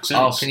Scottish accents.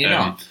 Oh, can you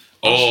not?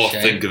 Or That's a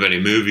shame. think of any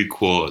movie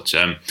quotes.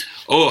 That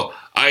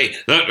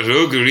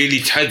rogue really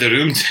tied the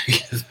room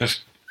together.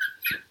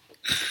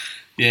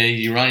 Yeah,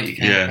 you're right, you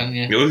can't, can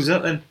you? What was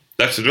that then?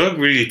 That rogue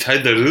really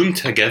tied the room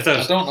together.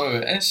 I don't know who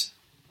it is.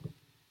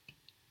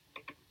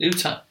 Who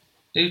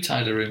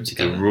tied the room The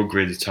together? rogue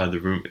really tied the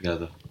room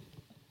together.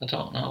 I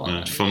don't know.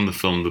 It's from the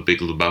film The Big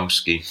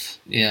Lebowski.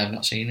 Yeah, I've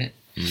not seen it.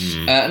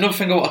 Mm. Another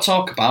thing I want to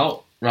talk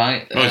about,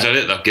 right? Oh, is that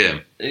it, that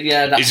game?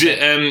 Yeah, that's Is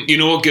it, you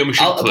know what game we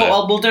should play?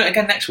 We'll do it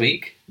again next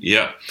week.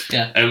 Yeah.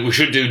 Yeah. We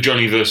should do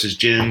Johnny versus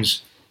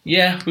James.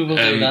 Yeah, we will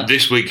do that.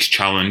 This week's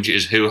challenge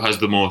is who has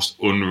the most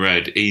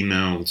unread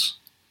emails.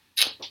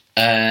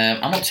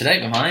 I'm up to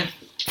date with mine,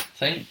 I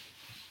think.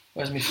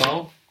 Where's my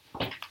phone?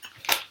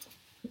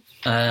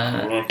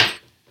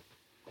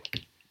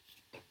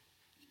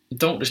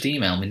 Don't just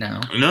email me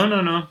now. No.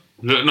 No,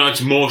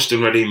 it's most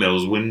unread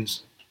emails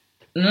wins.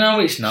 No,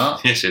 it's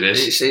not. Yes, it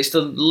is. It's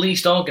the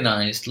least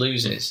organised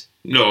loses.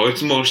 No,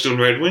 it's most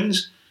unread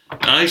wins.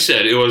 I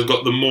said who has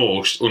got the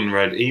most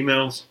unread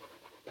emails.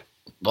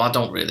 Well, I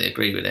don't really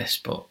agree with this,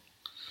 but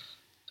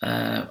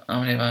how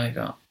many have I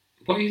got?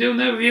 What are you doing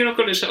there? Have you not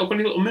got to set up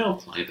any little mail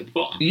client at the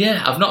bottom?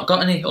 Yeah, I've not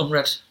got any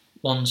unread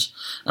ones,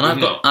 and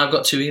You've I've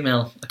got 2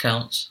 email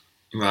accounts.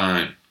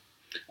 Right.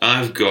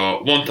 I've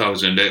got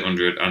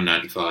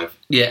 1,895.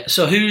 Yeah.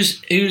 So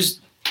who's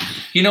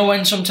you know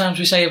when sometimes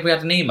we say if we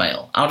had an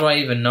email, how do I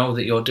even know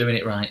that you're doing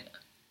it right?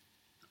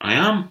 I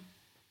am.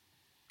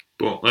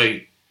 But,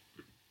 like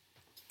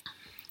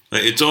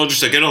it's all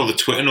just, I get all the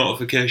Twitter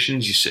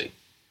notifications, you see.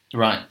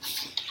 Right.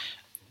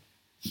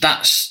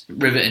 That's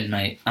riveting,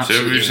 mate. So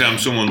Absolutely every time riveting.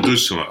 someone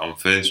does something on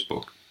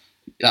Facebook.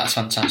 That's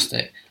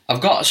fantastic.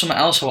 I've got something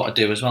else I want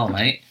to do as well,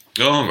 mate.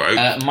 Oh, right.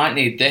 I might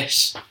need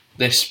this.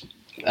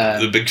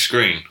 The big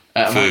screen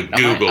I for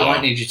Google.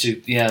 might need you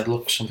to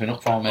look something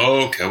up for me.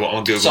 Oh, okay, what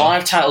on Google? So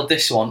I've titled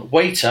this one,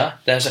 Waiter,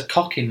 There's a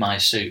Cock in My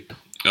Soup.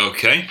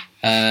 Okay.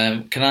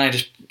 Am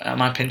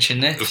I pinching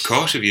this? Of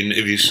course, if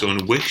you so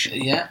wish.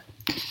 Yeah.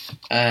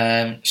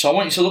 So I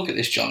want you to look at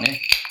this,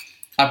 Johnny.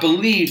 I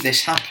believe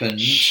this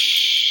happened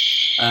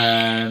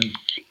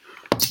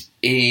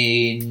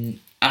in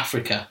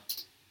Africa.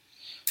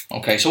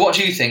 Okay, so what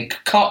do you think?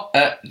 Cock.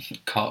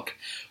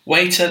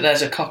 Waiter,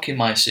 there's a cock in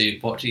my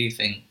soup. What do you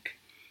think?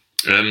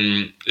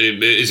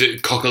 Is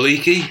it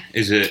cockaliki?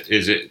 Is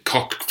it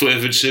cock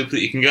flavoured soup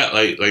that you can get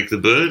like the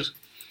bird?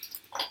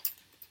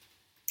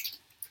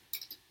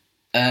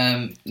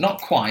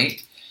 Not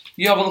quite.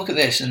 You have a look at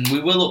this, and we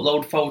will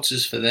upload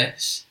photos for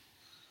this.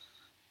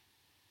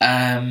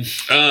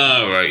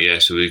 Right, yeah.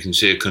 So we can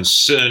see a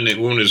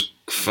woman has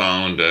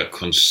found a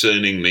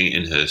concerning meat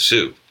in her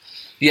soup.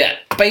 Yeah,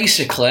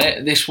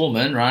 basically, this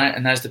woman, right,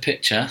 and there's the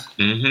picture.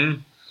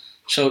 Mm-hmm.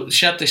 So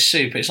she had this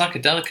soup. It's like a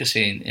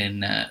delicacy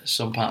in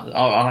some part,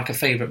 or like a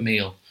favourite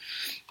meal.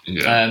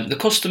 Yeah. The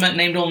customer,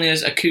 named only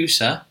as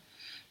Akusa,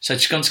 said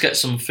she's gone to get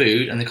some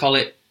food, and they call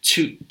it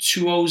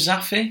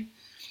Tuozafi.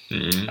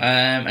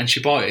 And she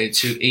bought it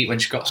to eat when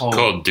she got home.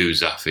 Called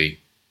Duzafi.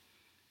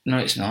 No,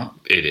 it's not.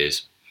 It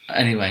is.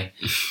 Anyway,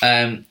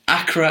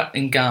 Accra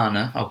in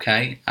Ghana,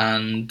 okay,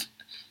 and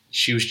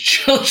she was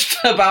just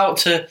about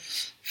to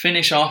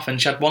finish off,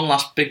 and she had one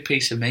last big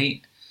piece of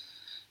meat.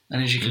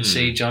 And as you can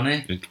see,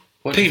 Johnny,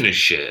 Penis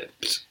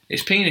shaped.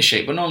 it's penis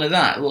shaped, but not only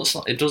that,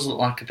 it does look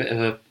like a bit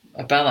of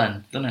a bell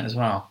end, doesn't it, as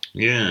well?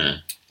 Yeah.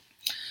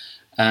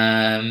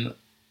 And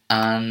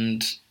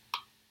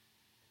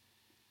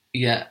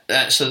yeah,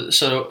 so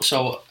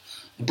the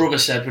brother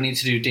said we need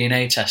to do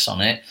DNA tests on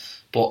it,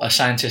 but a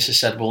scientist has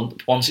said, well,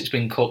 once it's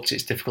been cooked,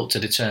 it's difficult to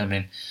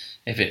determine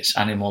if it's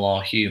animal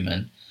or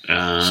human.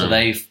 So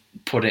they've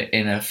put it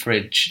in a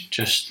fridge,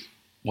 just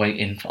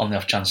waiting on the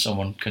off chance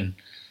someone can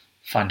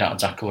find out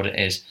exactly what it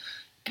is.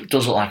 It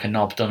does look like a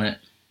knob, doesn't it?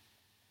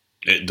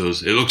 It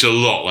does. It looks a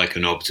lot like a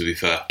knob, to be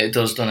fair. It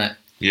does, doesn't it?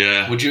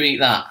 Yeah. Would you eat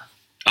that?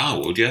 I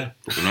would, yeah.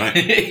 Fucking right.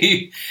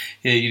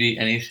 Yeah, you'd eat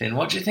anything.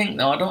 What do you think,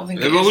 though? I don't think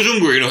If I was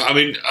hungry enough, I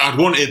mean, I'd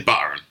want it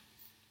battering.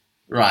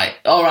 Right.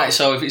 All right,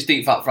 so if it's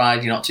deep fat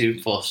fried, you're not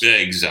too fussed. Yeah,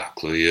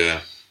 exactly,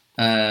 yeah.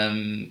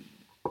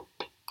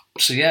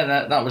 So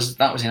yeah, that was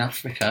in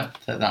Africa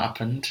that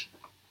happened.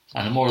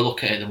 And the more I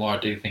look at it, the more I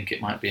do think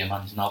it might be a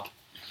man's knob.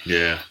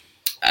 Yeah.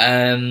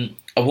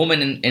 A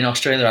woman in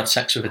Australia had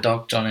sex with a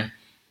dog, Johnny.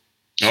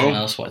 Someone Oh.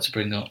 else wanted to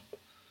bring up.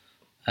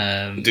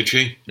 Did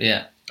she?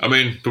 Yeah. I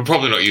mean, we'll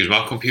probably not use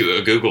my computer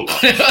to Google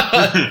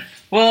that.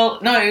 Well,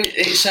 no,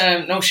 it's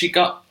no.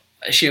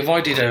 She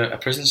avoided a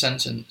prison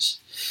sentence.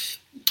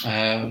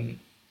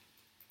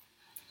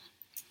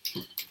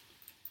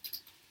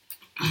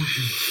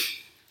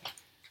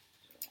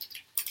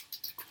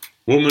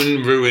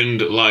 Woman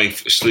ruined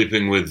life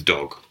sleeping with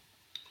dog.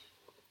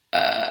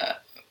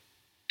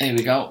 Here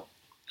we go.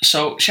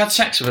 So she had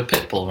sex with a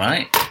pit bull,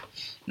 right?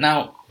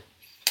 Now,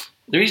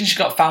 the reason she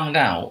got found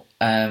out,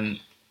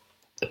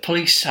 the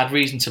police had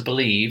reason to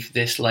believe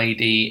this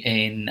lady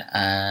in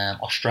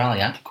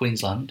Australia,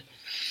 Queensland.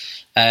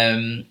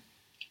 They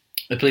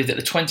believed that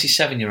the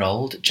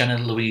 27-year-old Jenna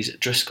Louise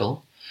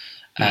Driscoll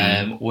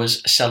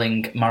was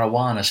selling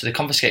marijuana. So they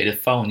confiscated her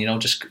phone,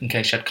 just in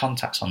case she had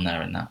contacts on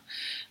there and that.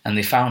 And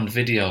they found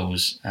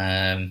videos,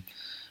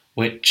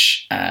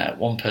 which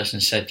one person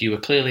said, "You were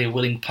clearly a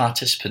willing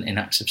participant in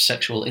acts of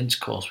sexual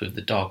intercourse with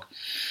the dog."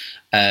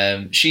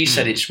 She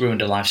said it's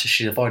ruined her life, so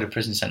she'd avoid a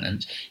prison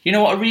sentence. You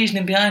know what her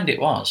reasoning behind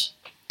it was?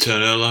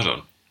 Turn her lad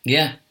on.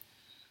 Yeah.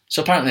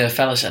 So apparently a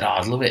fella said, "Oh,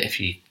 I'd love it if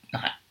you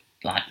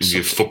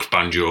You fucked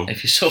banjo.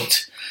 if you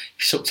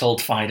sucked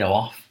old Fido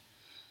off,"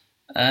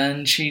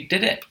 and she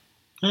did it.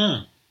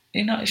 Hmm.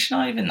 She's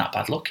not even that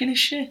bad looking, is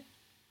she?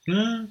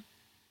 No.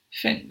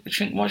 What do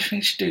you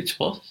think she'd do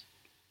to us?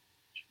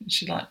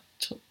 She'd like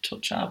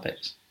touch our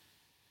bits.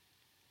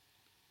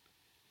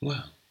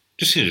 Well,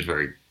 just seems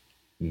very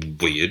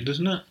weird,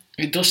 doesn't it?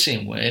 It does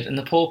seem weird, and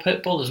the poor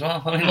pit bull as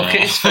well. I mean, look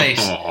at his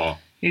face.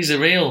 He's the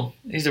real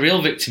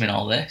victim in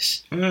all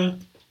this. Yeah.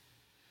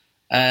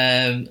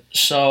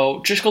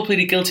 So Driscoll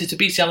pleaded guilty to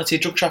bestiality,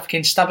 drug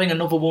trafficking, stabbing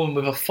another woman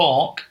with a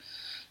fork,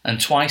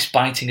 and twice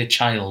biting a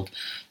child.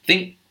 I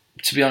think,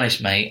 to be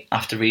honest, mate,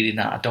 after reading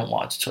that, I don't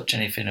want her to touch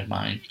anything of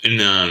mine.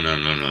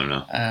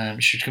 No.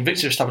 She was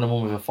convicted of stabbing a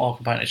woman with a fork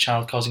and biting a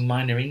child, causing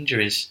minor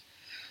injuries.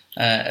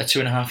 A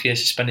 2.5-year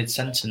suspended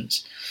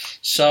sentence.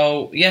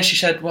 So, yeah, she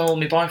said, well,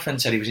 my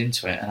boyfriend said he was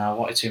into it and I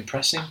wanted to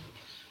impress him.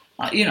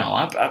 I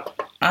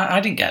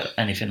didn't get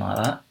anything like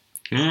that.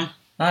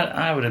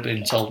 I would have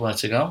been told where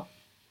to go.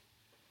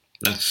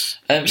 That's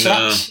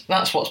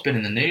what's been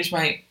in the news,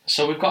 mate.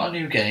 So we've got a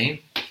new game.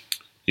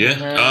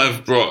 Yeah,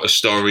 I've brought a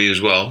story as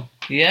well.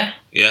 Yeah?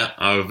 Yeah,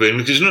 I've been,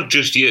 because it's not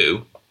just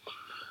you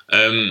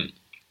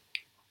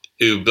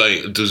who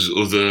does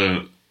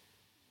other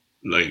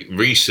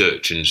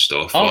research and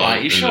stuff. Oh,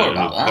 right, you sure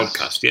about that?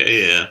 Podcast,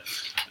 yeah.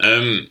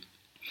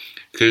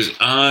 Because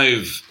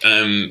I've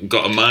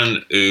got a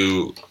man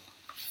who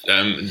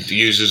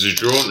uses a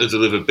drone to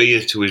deliver beer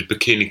to his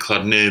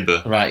bikini-clad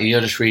neighbour. Right, you're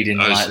just reading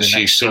the next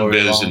she story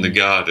sunbathes along. in the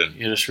garden.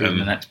 You're just reading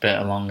the next bit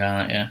along,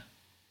 aren't you?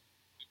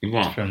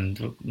 What? From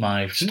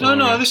my story.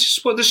 No, this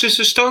is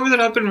a story that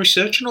I've been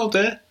researching all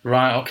day.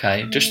 Right,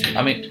 okay.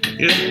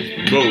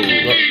 Yeah. Whoa.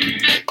 Look,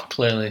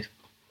 clearly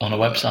on a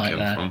website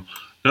there.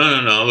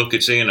 No, look,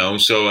 it's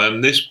so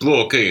this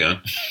bloke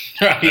here,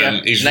 Right,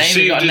 yeah. he's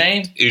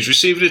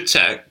received a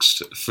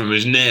text from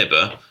his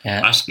neighbour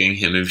asking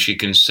him if he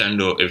can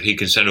send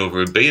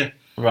over a beer.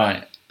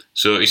 Right.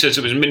 So he sets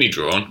up his mini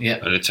drone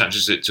and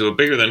attaches it to a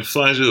beer, then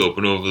flies it up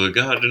and over the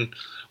garden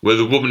where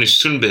the woman is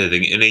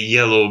sunbathing in a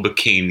yellow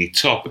bikini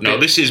top. Now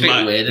this is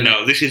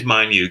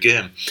my new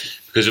game,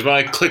 because if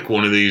I click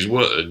one of these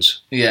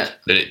words, then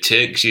it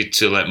takes you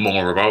to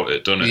more about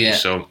it, doesn't it? Yeah.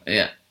 So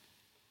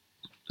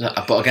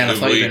But again, I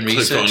thought you'd been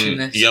researching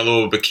this.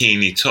 Yellow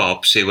bikini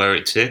top, see where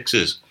it takes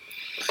us.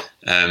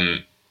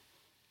 Right,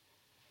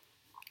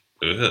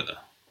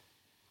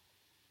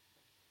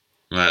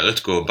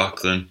 let's go back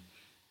then.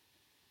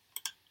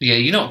 Yeah,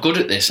 you're not good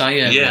at this, are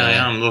you? Yeah, I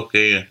am. Look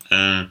here.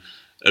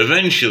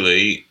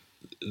 Eventually,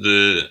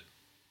 the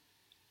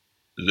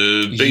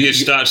The bigger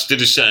starts to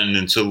descend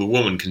until the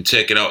woman can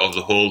take it out of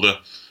the holder.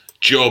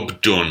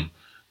 Job done.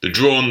 The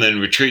drone then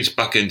retreats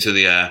back into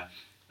the air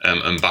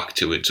and back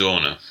to its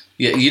owner.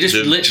 Yeah, you just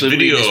literally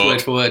read this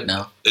word for word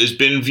now. Has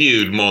been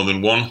viewed more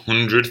than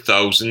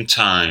 100,000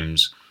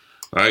 times.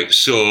 Right,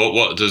 so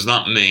what does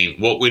that mean?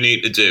 What we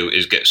need to do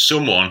is get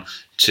someone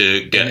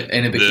to get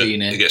in a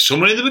bikini. Get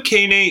someone in the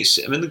bikini,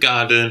 sit them in the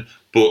garden,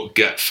 but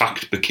get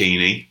fact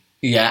bikini.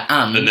 Yeah,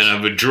 and then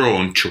have a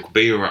drone chuck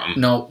beer at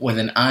them. No, with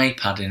an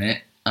iPad in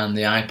it, and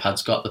the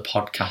iPad's got the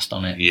podcast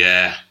on it.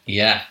 Yeah.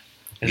 Yeah.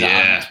 Is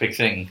that a big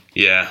thing?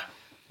 Yeah.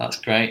 That's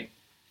great.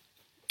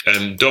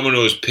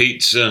 Domino's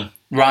Pizza.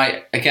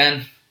 Right,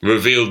 again.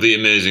 Revealed the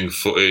amazing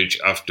footage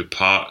after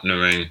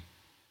partnering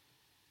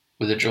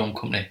with a drone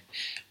company.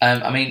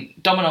 I mean,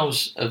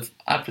 Domino's have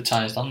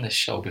advertised on this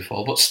show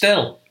before, but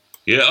still.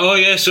 Yeah. Oh,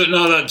 yeah. So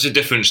no, that's a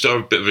different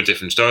story. Bit of a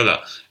different story.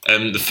 That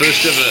the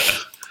first ever.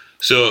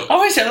 So.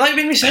 Oh, is it? I've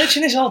been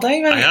researching this all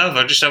day, man. I have.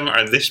 I just haven't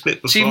read this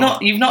bit before. So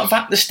you've not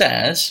vacked the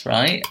stairs,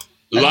 right?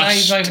 And now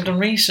you've not even done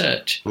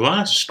research.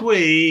 Last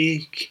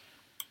week,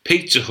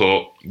 Pizza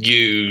Hut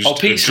used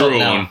a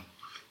drone.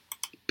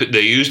 But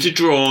they used a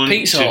drone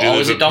Pizza to Hut, deliver or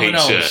was it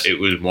Domino's? pizza. It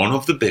was one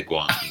of the big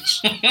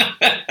ones.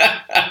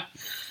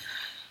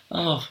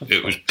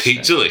 It was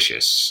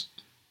Pizzalicious.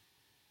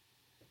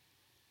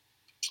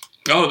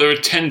 Oh, there are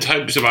 10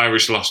 types of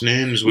Irish last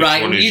names. Which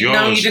one is yours?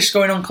 Now you're just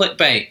going on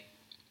clickbait.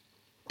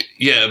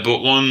 Yeah, but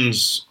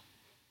one's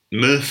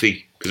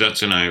Murphy, because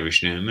that's an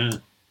Irish name, isn't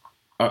it?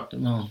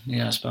 Well,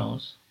 yeah, I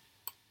suppose.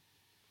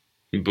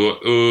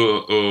 But,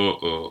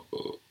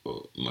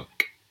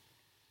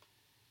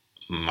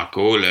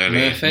 McCauley.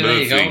 Murphy, there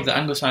you go, the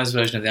anglicised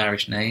version of the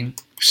Irish name.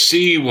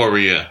 Sea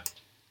Warrior.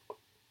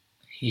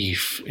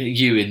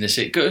 You in this.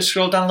 Go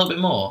scroll down a little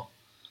bit more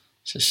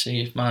to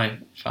see if my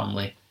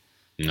family.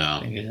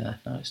 No. No,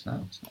 it's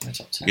not. It's not in the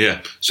top 10.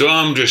 Yeah, so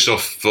I'm just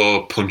off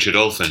for Punch a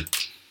Dolphin.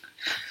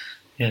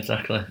 Yeah,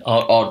 exactly.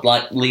 Or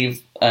like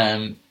leave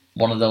one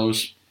of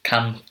those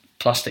can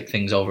plastic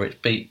things over its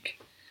beak.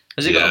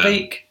 Has it got a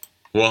beak?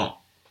 What?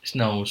 Its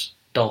nose.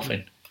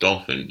 Dolphin.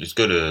 Dolphin. It's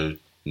got a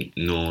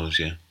nose,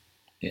 yeah.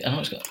 Yeah, I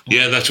know it's got.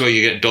 Yeah, that's where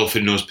you get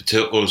dolphin nose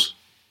potatoes.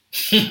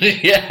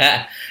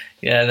 Yeah,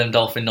 them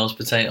dolphin nose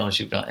potatoes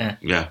you've got. Yeah.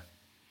 Yeah.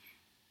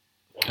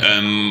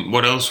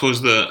 What else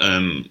was there?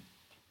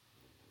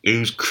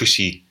 Who's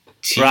Chrissy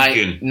Teigen?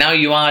 Right, now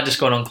you are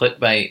just going on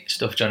clickbait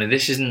stuff, Johnny.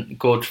 This isn't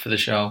good for the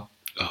show.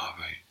 Oh,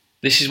 right.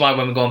 This is why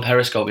when we go on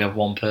Periscope, we have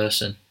one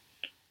person.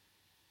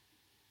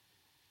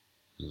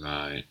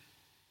 Right.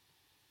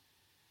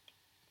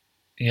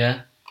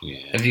 Yeah?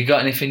 Yeah. Have you got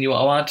anything you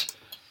want to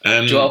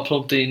add? Do you want to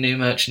plug the new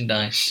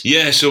merchandise?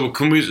 Yeah, so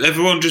can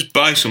everyone just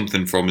buy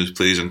something from us,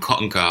 please, on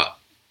Cotton Cart?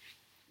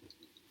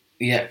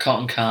 Yeah,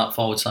 Cotton Cart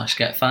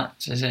 /Get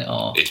Facts, is it?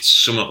 Or it's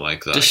something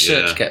like that. Just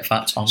search Get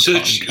Facts on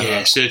Cotton Cart.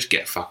 Yeah, search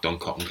Get Fact on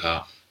Cotton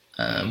Cart.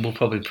 We'll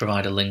probably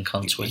provide a link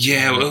on Twitter.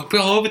 Yeah, we'll be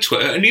all over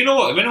Twitter. And you know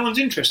what? If anyone's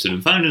interested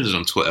in finding us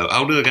on Twitter,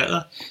 how do they get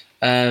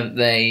there?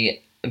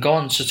 They go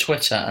on to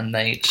Twitter and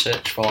they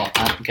search for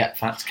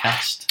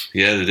 @GetFactsCast.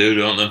 Yeah, they do,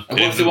 don't they?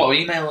 And what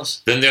email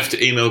us? Then they have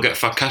to email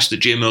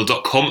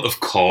getfactcast@gmail.com, of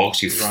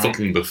course, you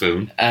fucking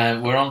buffoon.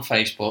 We're on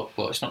Facebook,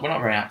 but we're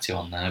not very active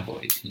on there,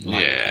 but it's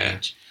like the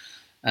page.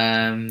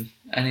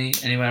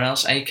 Anywhere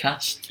else?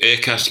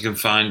 Acast, you can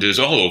find us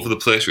all over the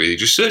place, really.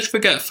 Just search for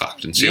Get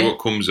Fact and see what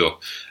comes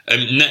up.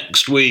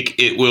 Next week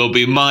it will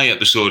be my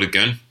episode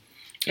again.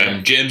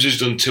 James has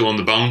done 2 on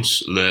the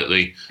bounce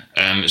lately,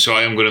 so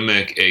I am going to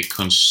make a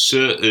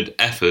concerted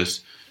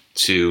effort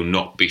to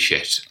not be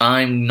shit.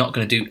 I'm not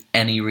going to do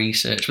any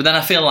research, but then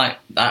I feel like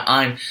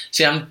I'm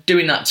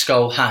doing that to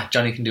go,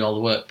 Johnny can do all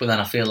the work, but then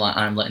I feel like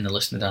I'm letting the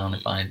listener down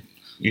if I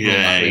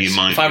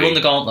run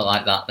the gauntlet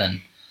like that,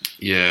 then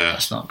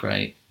that's not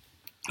great.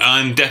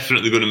 I'm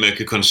definitely going to make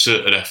a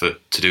concerted effort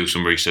to do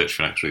some research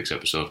for next week's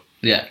episode.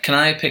 Yeah, can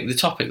I pick the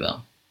topic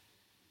though?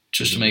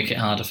 Just to make it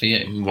harder for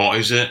you. What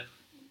is it?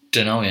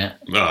 Don't know yet.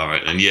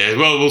 Alright then,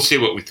 well, we'll see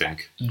what we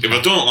think. Okay. If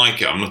I don't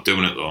like it, I'm not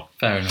doing it though.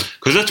 Fair enough.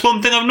 Because that's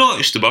one thing I've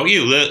noticed about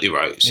you lately,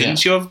 right?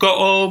 Since you've got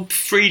all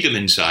freedom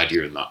inside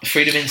you and that.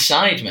 Freedom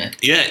inside me?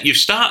 Yeah, you've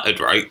started,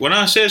 right? When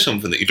I say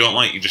something that you don't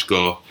like, you just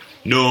go,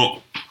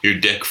 no, you're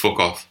a dick, fuck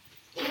off.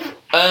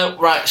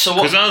 Right, so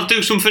what? Because I'll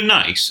do something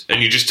nice,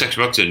 and you just text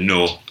me back to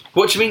no.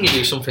 What do you mean you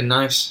do something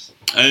nice?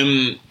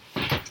 I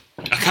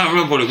can't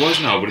remember what it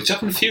was now, but it's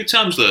happened a few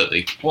times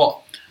lately.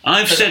 What?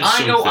 I've said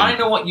something. I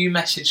know what you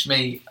messaged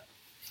me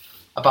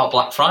about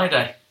Black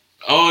Friday.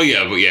 Oh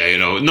yeah, but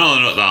no,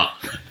 not that.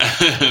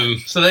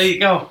 So there you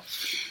go.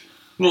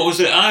 What was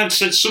it? I'd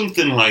said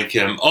something like,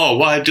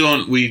 why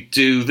don't we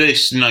do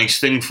this nice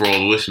thing for all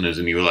the listeners?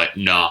 And you were like,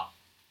 nah.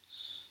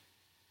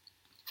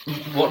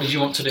 What did you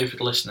want to do for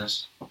the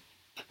listeners?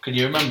 Can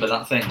you remember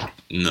that thing?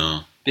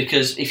 No.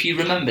 Because if you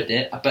remembered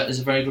it, I bet there's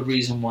a very good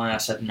reason why I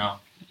said no. I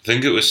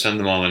think it was send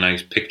them all a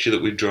nice picture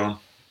that we'd drawn.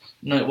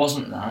 No, it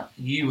wasn't that.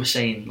 You were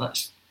saying,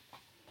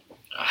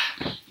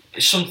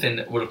 it's something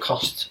that would have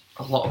cost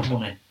a lot of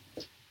money.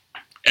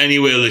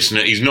 Anyway,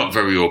 listener, he's not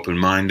very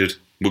open-minded.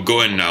 We're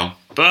going now.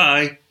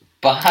 Bye.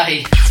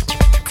 Bye.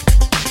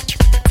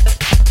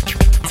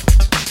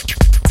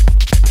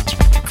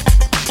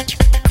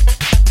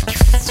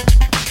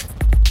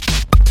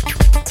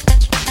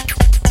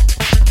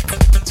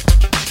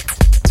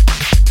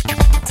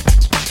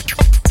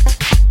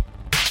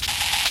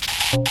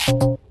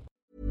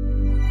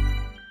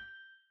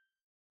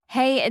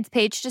 Hey, it's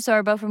Paige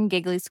DeSorbo from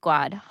Giggly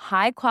Squad.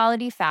 High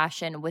quality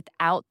fashion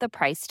without the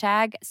price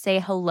tag. Say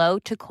hello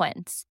to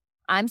Quince.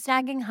 I'm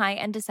snagging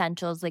high-end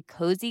essentials like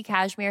cozy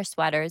cashmere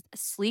sweaters,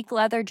 sleek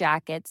leather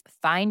jackets,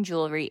 fine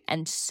jewelry,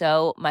 and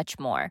so much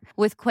more.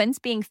 With Quince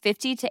being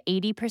 50 to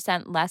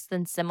 80% less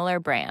than similar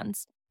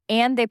brands.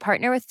 And they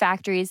partner with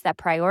factories that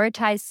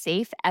prioritize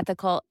safe,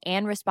 ethical,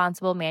 and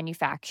responsible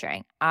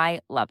manufacturing. I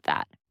love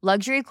that.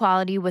 Luxury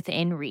quality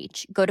within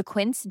reach. Go to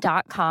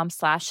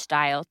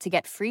quince.com/style to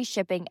get free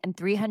shipping and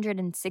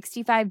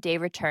 365-day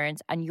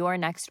returns on your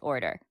next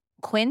order.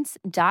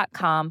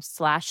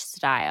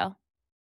 Quince.com/style.